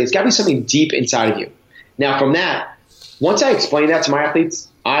fame, it's got to be something deep inside of you. Now from that, once I explain that to my athletes,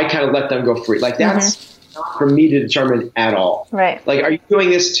 I kind of let them go free. Like that's not for me to determine at all. Right. Like, are you doing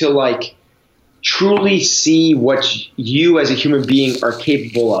this to like truly see what you as a human being are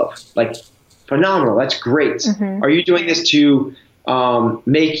capable of? Like, phenomenal. That's great. Are you doing this to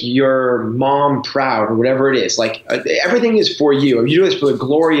make your mom proud or whatever it is? Like everything is for you. Are you doing this for the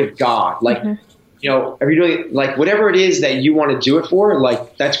glory of God? Like, are you doing like whatever it is that you want to do it for?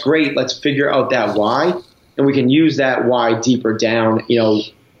 Like, that's great. Let's figure out that why. And and we can use that why deeper down, you know,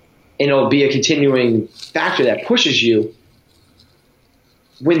 and it'll be a continuing factor that pushes you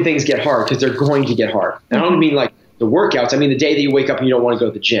when things get hard, because they're going to get hard. And I don't mean like the workouts. I mean the day that you wake up and you don't want to go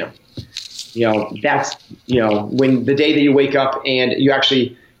to the gym. You know, that's, you know, when the day that you wake up and you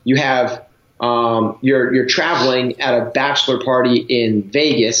have you're traveling at a bachelor party in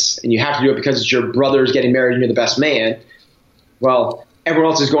Vegas, and you have to do it because it's your brother's getting married and you're the best man. Well,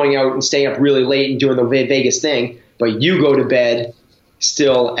 everyone else is going out and staying up really late and doing the Vegas thing, but you go to bed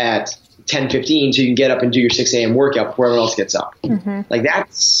still at 10:15 so you can get up and do your 6 a.m. workout before everyone else gets up. Like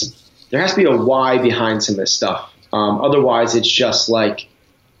there has to be a why behind some of this stuff. Otherwise, it's just like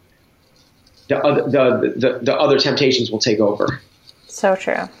the other temptations will take over. So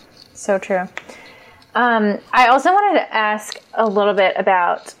true. So true. I also wanted to ask a little bit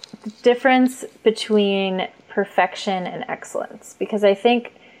about the difference between perfection and excellence, because I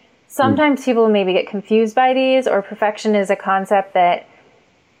think sometimes people maybe get confused by these, or perfection is a concept that,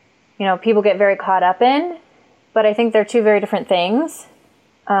 you know, people get very caught up in, but I think they're two very different things.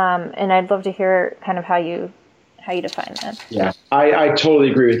 And I'd love to hear kind of how you define that. Yeah, I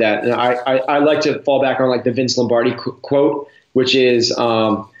totally agree with that. And I like to fall back on like the Vince Lombardi quote, which is,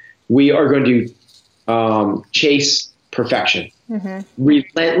 we are going to chase perfection,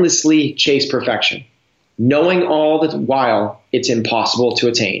 relentlessly chase perfection, knowing all the while it's impossible to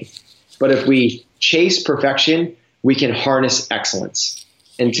attain. But if we chase perfection, we can harness excellence.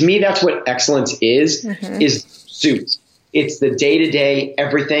 And to me, that's what excellence is suits. It's the day-to-day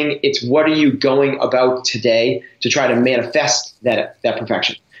everything. It's what are you going about today to try to manifest that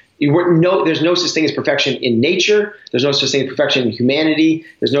perfection. There's no such thing as perfection in nature. There's no such thing as perfection in humanity.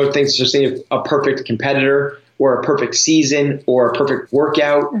 There's no such thing as a perfect competitor or a perfect season or a perfect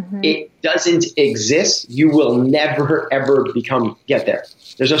workout. It doesn't exist. You will never, ever get there.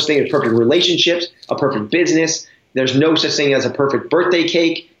 There's no such thing as perfect relationships, a perfect business. There's no such thing as a perfect birthday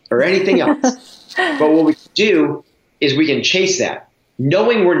cake or anything else. But what we can do is we can chase that,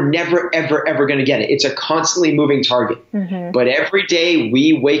 knowing we're never, ever, ever going to get it. It's a constantly moving target. But every day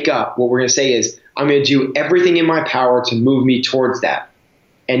we wake up, what we're going to say is, I'm going to do everything in my power to move me towards that.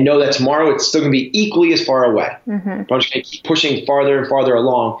 And know that tomorrow it's still going to be equally as far away. But I'm just going to keep pushing farther and farther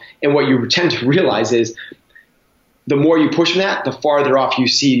along. And what you tend to realize is the more you push from that, the farther off you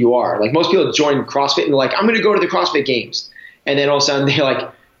see you are. Like most people join CrossFit and they're like, I'm going to go to the CrossFit Games. And then all of a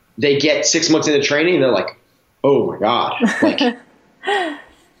sudden they get 6 months into training and they're like, oh my God, like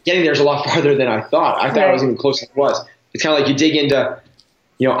getting there is a lot farther than I thought. I thought I was even closer than it was. It's kind of like you dig into,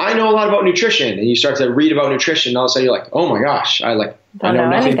 you know, I know a lot about nutrition, and you start to read about nutrition, and all of a sudden you're like, oh my gosh, I don't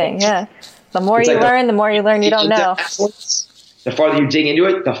know anything. Yeah. The more you learn you don't know. The farther you dig into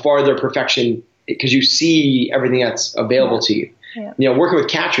it, the farther perfection, because you see everything that's available to you. You know, working with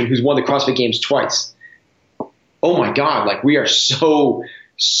Katrin, who's won the CrossFit Games twice. Oh my God, like we are so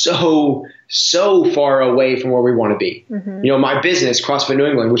far away from where we want to be. You know, my business, CrossFit New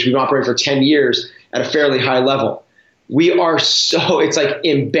England, which we've been operating for 10 years at a fairly high level, we are it's like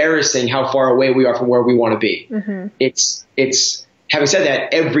embarrassing how far away we are from where we want to be. It's having said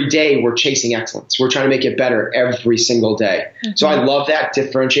that, every day we're chasing excellence. We're trying to make it better every single day. So I love that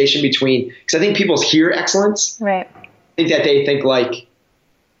differentiation between, because I think people hear excellence. Right. I think that they think like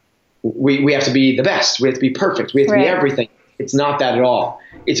we have to be the best. We have to be perfect. We have to be everything. It's not that at all.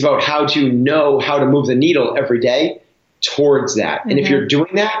 It's about how to know how to move the needle every day towards that. And if you're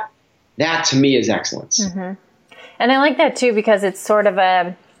doing that, that to me is excellence. And I like that too, because it's sort of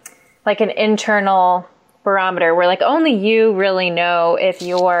like an internal barometer where like only you really know if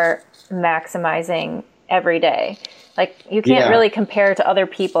you're maximizing every day. Like you can't really compare to other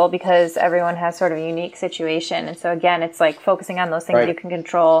people because everyone has sort of a unique situation. And so again, it's like focusing on those things you can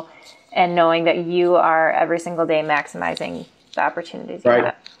control and knowing that you are every single day maximizing the opportunities you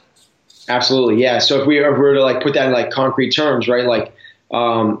have. Absolutely. Yeah. So if we were to like put that in like concrete terms, right? Like,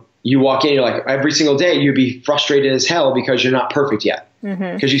 you walk in, you're like every single day you'd be frustrated as hell because you're not perfect yet.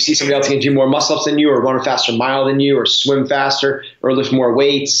 Because you see somebody else can do more muscle ups than you, or run a faster mile than you, or swim faster, or lift more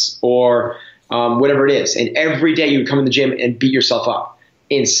weights, or whatever it is. And every day you come in the gym and beat yourself up.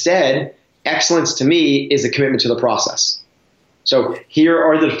 Instead, excellence to me is a commitment to the process. So here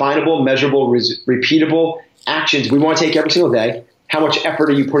are the definable, measurable, repeatable actions we want to take every single day. How much effort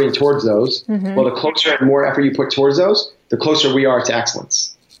are you putting towards those? Well, the closer and more effort you put towards those, the closer we are to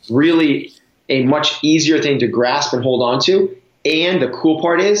excellence. Really a much easier thing to grasp and hold on to. And the cool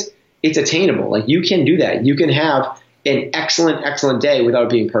part is it's attainable. Like you can do that. You can have an excellent, excellent day without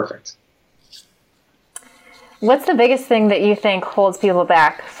being perfect. What's the biggest thing that you think holds people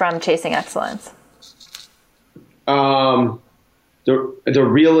back from chasing excellence? The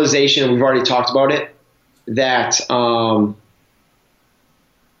realization, we've already talked about it, that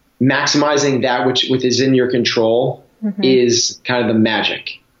maximizing that which is in your control is kind of the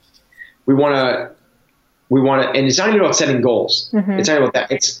magic. We want to, and it's not even about setting goals. It's not about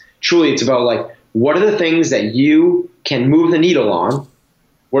that. It's about like, what are the things that you can move the needle on?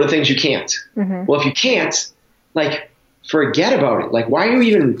 What are the things you can't? Well, if you can't, like, forget about it. Like, why are you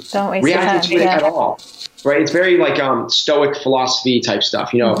even reacting to it at all? Right? It's very like Stoic philosophy type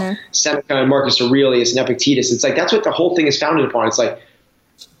stuff. You know, Seneca and Marcus Aurelius and Epictetus. It's like that's what the whole thing is founded upon. It's like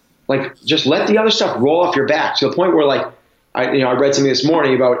just let the other stuff roll off your back to the point where, like, I read something this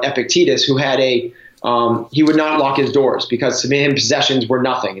morning about Epictetus, who had he would not lock his doors because to him possessions were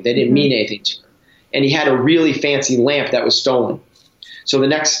nothing. They didn't mean anything to him, and he had a really fancy lamp that was stolen. So the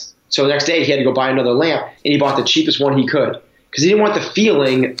next day he had to go buy another lamp, and he bought the cheapest one he could because he didn't want the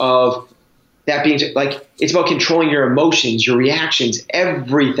feeling of that being like, it's about controlling your emotions, your reactions,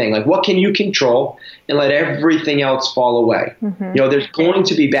 everything. Like, what can you control and let everything else fall away? There's going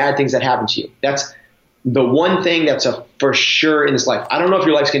to be bad things that happen to you. That's the one thing that's for sure in this life. I don't know if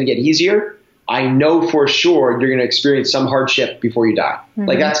your life's going to get easier. I know for sure you're going to experience some hardship before you die.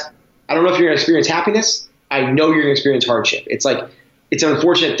 Like I don't know if you're going to experience happiness. I know you're going to experience hardship. It's like, it's an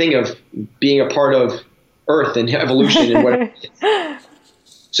unfortunate thing of being a part of Earth and evolution and whatever.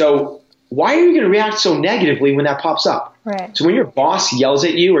 So why are you going to react so negatively when that pops up? Right. So when your boss yells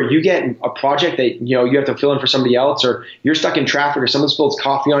at you, or you get a project that you have to fill in for somebody else, or you're stuck in traffic, or someone spills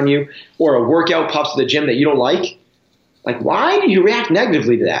coffee on you, or a workout pops at the gym that you don't like why do you react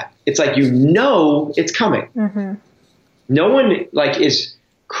negatively to that? It's like it's coming. No one is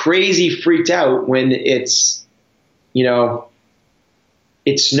crazy freaked out when it's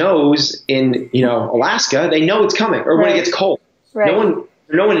it snows in Alaska. They know it's coming, or when it gets cold. Right.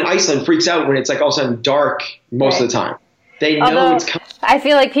 No one in Iceland freaks out when it's like all of a sudden dark most of the time. They know it's coming. I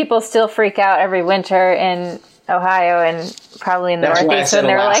feel like people still freak out every winter in Ohio and probably in the Northeast when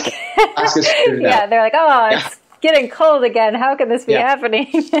they're like, they're like, oh, it's getting cold again. How can this be happening?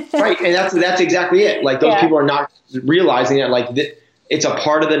 Right, and that's exactly it. Like, those people are not realizing that it's a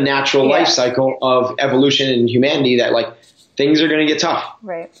part of the natural life cycle of evolution and humanity that things are going to get tough.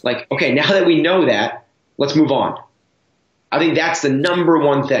 Right. Like, okay, now that we know that, let's move on. I think that's the number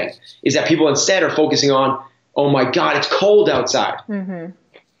one thing, is that people instead are focusing on, oh my God, it's cold outside.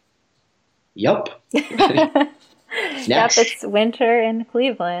 Yup. Yep, it's winter in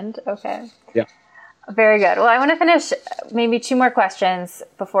Cleveland. Okay. Yeah. Very good. Well, I want to finish maybe 2 more questions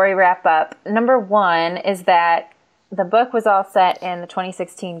before we wrap up. Number 1 is that the book was all set in the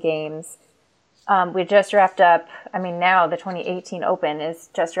 2016 games. We just wrapped up, now the 2018 Open is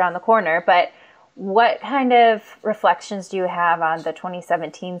just around the corner, but what kind of reflections do you have on the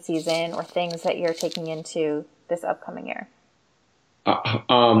 2017 season, or things that you're taking into this upcoming year?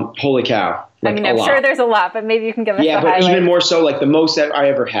 Holy cow. I'm sure there's a lot, but maybe you can give us a highlight. Yeah, but even more so, the most that I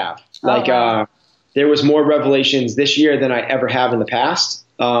ever have. There was more revelations this year than I ever have in the past.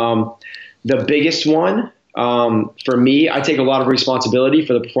 The biggest one, for me, I take a lot of responsibility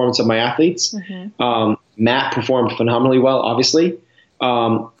for the performance of my athletes. Matt performed phenomenally well, obviously.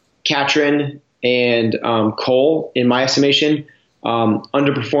 Katrin and Cole, in my estimation,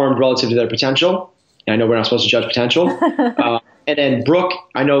 underperformed relative to their potential. And I know we're not supposed to judge potential. And then Brooke,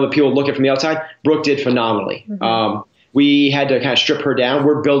 I know that people look at it from the outside. Brooke did phenomenally. We had to kind of strip her down.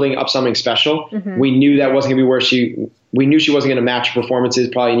 We're building up something special. We knew that wasn't going to be we knew she wasn't going to match performances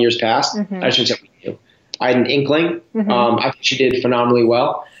probably in years past. I shouldn't say we knew. I had an inkling. I think she did phenomenally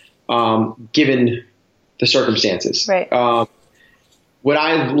well, given the circumstances. Right. What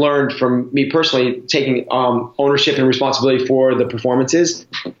I've learned from me personally, taking ownership and responsibility for the performances,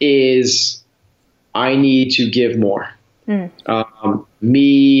 is I need to give more. I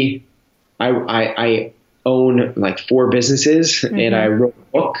own 4 businesses and I wrote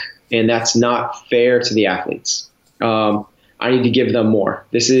a book, and that's not fair to the athletes. I need to give them more.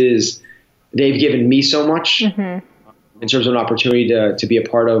 They've given me so much in terms of an opportunity to be a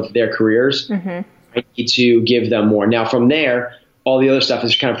part of their careers. I need to give them more. Now from there, all the other stuff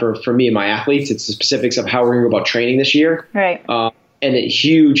is kind of for me and my athletes. It's the specifics of how we're going to go about training this year. Right. And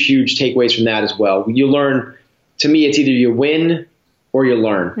huge takeaways from that as well. You learn, to me, it's either you win or you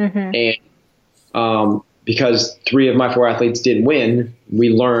learn. And because 3 of my 4 athletes didn't win, we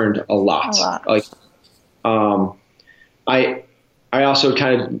learned a lot. I also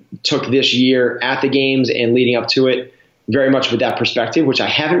kind of took this year at the games and leading up to it very much with that perspective, which I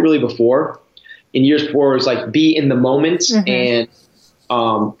haven't really before. In years before, it was be in the moment and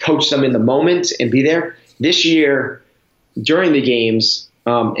coach them in the moment and be there. This year, during the games,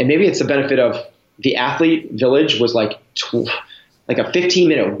 and maybe it's the benefit of the athlete village was like a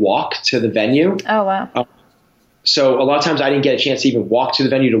 15-minute walk to the venue. Oh, wow. So a lot of times I didn't get a chance to even walk to the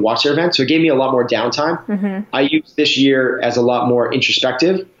venue to watch their event. So it gave me a lot more downtime. Mm-hmm. I used this year as a lot more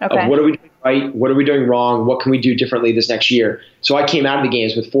introspective Okay. of what are we doing right? What are we doing wrong? What can we do differently this next year? So I came out of the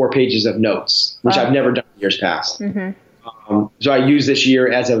games with 4 pages of notes, which Wow. I've never done in years past. Mm-hmm. So I use this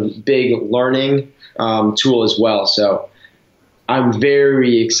year as a big learning tool as well. So I'm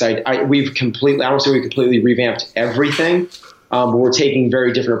very excited. I won't say we completely revamped everything, but we're taking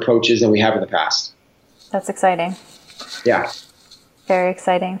very different approaches than we have in the past. That's exciting. Yeah. Very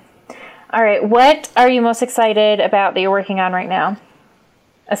exciting. All right. What are you most excited about that you're working on right now?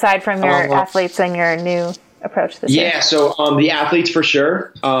 Aside from your athletes and your new approach this year. Yeah. So the athletes for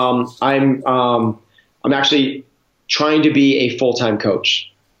sure. I'm actually trying to be a full-time coach.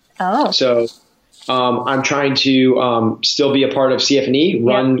 Oh. So I'm trying to still be a part of CF&E,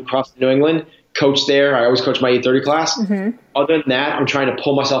 run CrossFit New England, coach there. I always coach my 8:30 class. Mm-hmm. Other than that, I'm trying to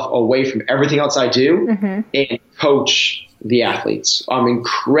pull myself away from everything else I do and coach the athletes. I'm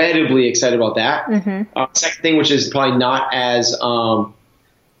incredibly excited about that. Second thing, which is probably not as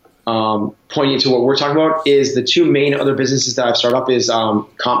poignant to what we're talking about, is the 2 main other businesses that I've started up is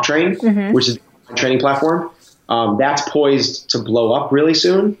CompTrain, which is a training platform. That's poised to blow up really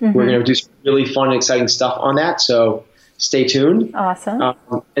soon. We're going to do some really fun and exciting stuff on that. So stay tuned. Awesome.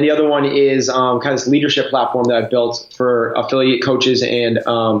 And the other one is kind of this leadership platform that I built for affiliate coaches and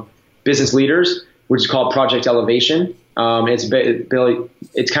business leaders, which is called Project Elevation.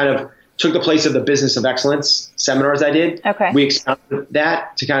 It's kind of took the place of the Business of Excellence seminars I did. Okay. We expanded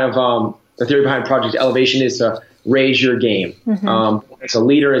that to kind of the theory behind Project Elevation is to raise your game as a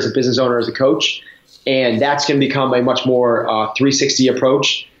leader, as a business owner, as a coach. And that's going to become a much more 360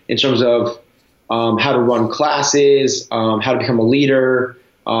 approach in terms of how to run classes, how to become a leader,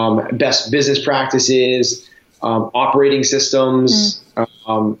 best business practices, operating systems. We're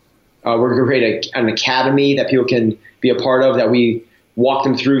going to create an academy that people can be a part of, that we walk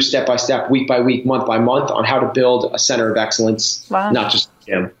them through step by step, week by week, month by month, on how to build a center of excellence, not just a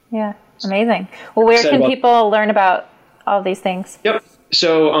gym. Yeah, amazing. Well, where can people learn about all these things? Yep.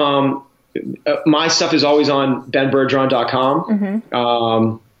 So my stuff is always on benbergeron.com.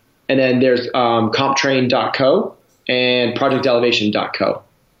 And then there's comptrain.co and projectelevation.co.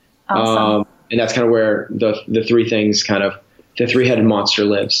 Awesome. And that's kind of where the 3 things the 3-headed monster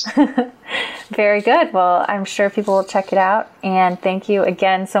lives. Very good. Well, I'm sure people will check it out. And thank you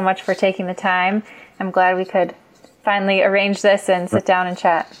again so much for taking the time. I'm glad we could finally arrange this and sit down and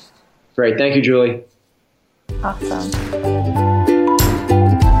chat. Great. Thank you, Julie. Awesome.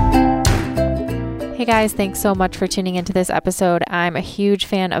 Hey guys, thanks so much for tuning into this episode. I'm a huge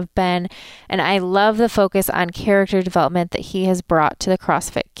fan of Ben, and I love the focus on character development that he has brought to the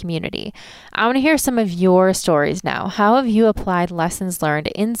CrossFit community. I want to hear some of your stories now. How have you applied lessons learned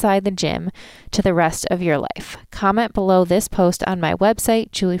inside the gym to the rest of your life? Comment below this post on my website,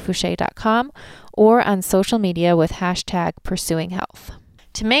 juliefoucher.com, or on social media with #pursuinghealth.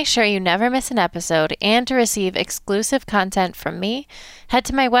 To make sure you never miss an episode and to receive exclusive content from me, head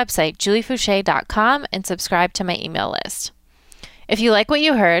to my website, juliefoucher.com, and subscribe to my email list. If you like what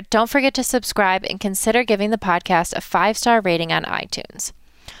you heard, don't forget to subscribe and consider giving the podcast a 5-star rating on iTunes.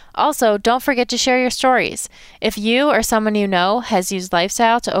 Also, don't forget to share your stories. If you or someone you know has used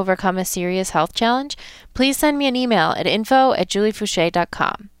lifestyle to overcome a serious health challenge, please send me an email at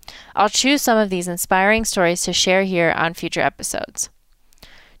info@juliefoucher.com. I'll choose some of these inspiring stories to share here on future episodes.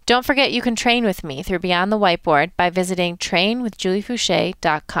 Don't forget you can train with me through Beyond the Whiteboard by visiting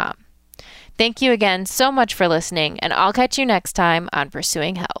trainwithjuliefoucher.com. Thank you again so much for listening, and I'll catch you next time on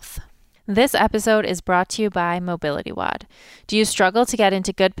Pursuing Health. This episode is brought to you by MobilityWOD. Do you struggle to get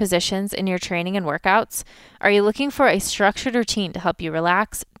into good positions in your training and workouts? Are you looking for a structured routine to help you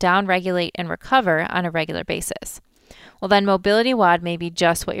relax, down-regulate, and recover on a regular basis? Well, then MobilityWOD may be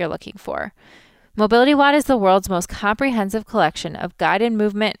just what you're looking for. MobilityWOD is the world's most comprehensive collection of guided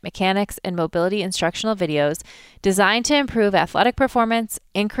movement, mechanics, and mobility instructional videos designed to improve athletic performance,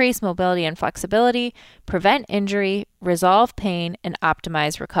 increase mobility and flexibility, prevent injury, resolve pain, and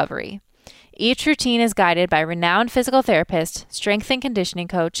optimize recovery. Each routine is guided by renowned physical therapist, strength and conditioning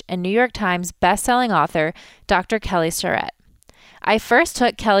coach, and New York Times best-selling author, Dr. Kelly Starrett. I first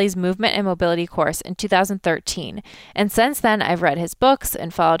took Kelly's movement and mobility course in 2013, and since then I've read his books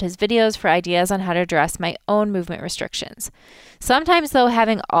and followed his videos for ideas on how to address my own movement restrictions. Sometimes, though,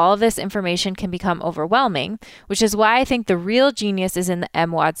 having all of this information can become overwhelming, which is why I think the real genius is in the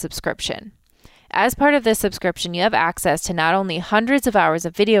MWOD subscription. As part of this subscription, you have access to not only hundreds of hours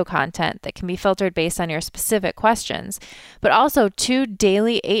of video content that can be filtered based on your specific questions, but also 2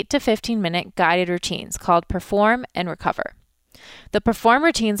 daily 8 to 15 minute guided routines called Perform and Recover. The Perform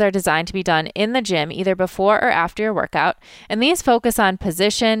routines are designed to be done in the gym either before or after your workout, and these focus on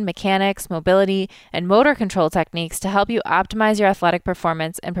position, mechanics, mobility, and motor control techniques to help you optimize your athletic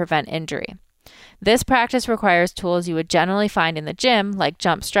performance and prevent injury. This practice requires tools you would generally find in the gym, like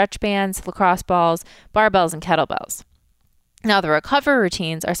jump stretch bands, lacrosse balls, barbells, and kettlebells. Now, the recovery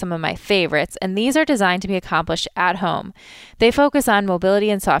routines are some of my favorites, and these are designed to be accomplished at home. They focus on mobility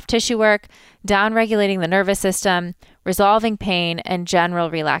and soft tissue work, down-regulating the nervous system, resolving pain, and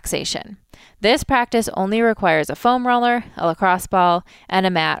general relaxation. This practice only requires a foam roller, a lacrosse ball, and a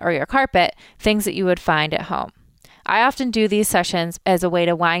mat or your carpet, things that you would find at home. I often do these sessions as a way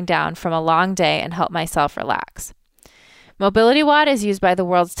to wind down from a long day and help myself relax. Mobility WOD is used by the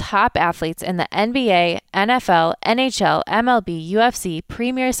world's top athletes in the NBA, NFL, NHL, MLB, UFC,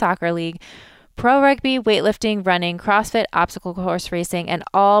 Premier Soccer League, Pro Rugby, weightlifting, running, CrossFit, obstacle course racing, and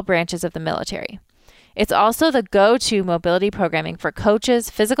all branches of the military. It's also the go-to mobility programming for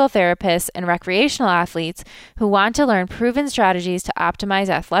coaches, physical therapists, and recreational athletes who want to learn proven strategies to optimize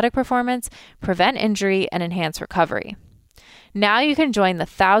athletic performance, prevent injury, and enhance recovery. Now you can join the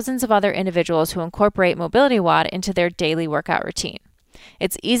thousands of other individuals who incorporate Mobility WOD into their daily workout routine.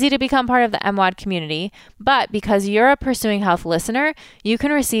 It's easy to become part of the MWOD community, but because you're a Pursuing Health listener, you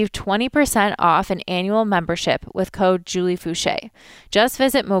can receive 20% off an annual membership with code JulieFouché. Just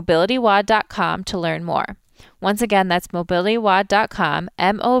visit mobilitywod.com to learn more. Once again, that's mobilitywod.com,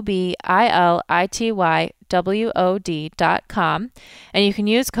 mobilitywod.com, and you can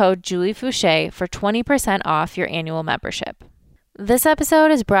use code JulieFouché for 20% off your annual membership. This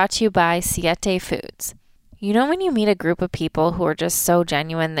episode is brought to you by Siete Foods. You know when you meet a group of people who are just so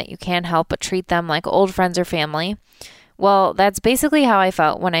genuine that you can't help but treat them like old friends or family? Well, that's basically how I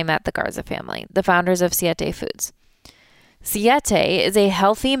felt when I met the Garza family, the founders of Siete Foods. Siete is a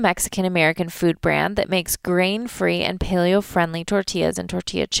healthy Mexican-American food brand that makes grain-free and paleo-friendly tortillas and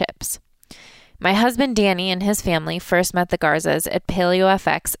tortilla chips. My husband Danny and his family first met the Garzas at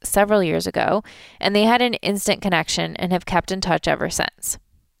PaleoFX several years ago, and they had an instant connection and have kept in touch ever since.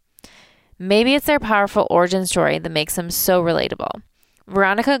 Maybe it's their powerful origin story that makes them so relatable.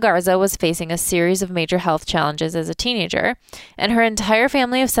 Veronica Garza was facing a series of major health challenges as a teenager, and her entire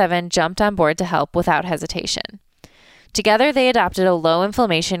family of 7 jumped on board to help without hesitation. Together, they adopted a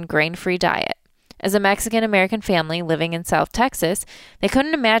low-inflammation, grain-free diet. As a Mexican-American family living in South Texas, they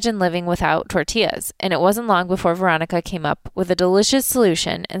couldn't imagine living without tortillas, and it wasn't long before Veronica came up with a delicious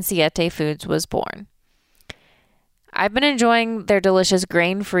solution and Siete Foods was born. I've been enjoying their delicious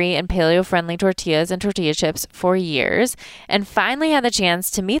grain-free and paleo-friendly tortillas and tortilla chips for years, and finally had the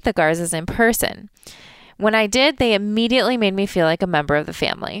chance to meet the Garzas in person. When I did, they immediately made me feel like a member of the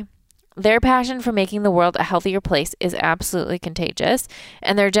family. Their passion for making the world a healthier place is absolutely contagious,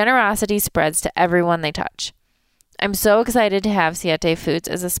 and their generosity spreads to everyone they touch. I'm so excited to have Siete Foods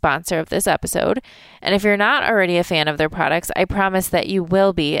as a sponsor of this episode, and if you're not already a fan of their products, I promise that you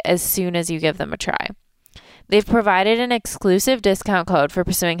will be as soon as you give them a try. They've provided an exclusive discount code for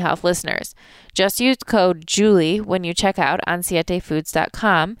Pursuing Health listeners. Just use code JULIE when you check out on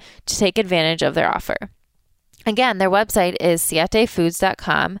sietefoods.com to take advantage of their offer. Again, their website is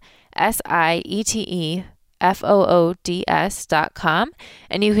sietefoods.com, sietefoods.com,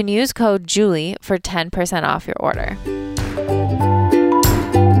 and you can use code JULIE for 10% off your order.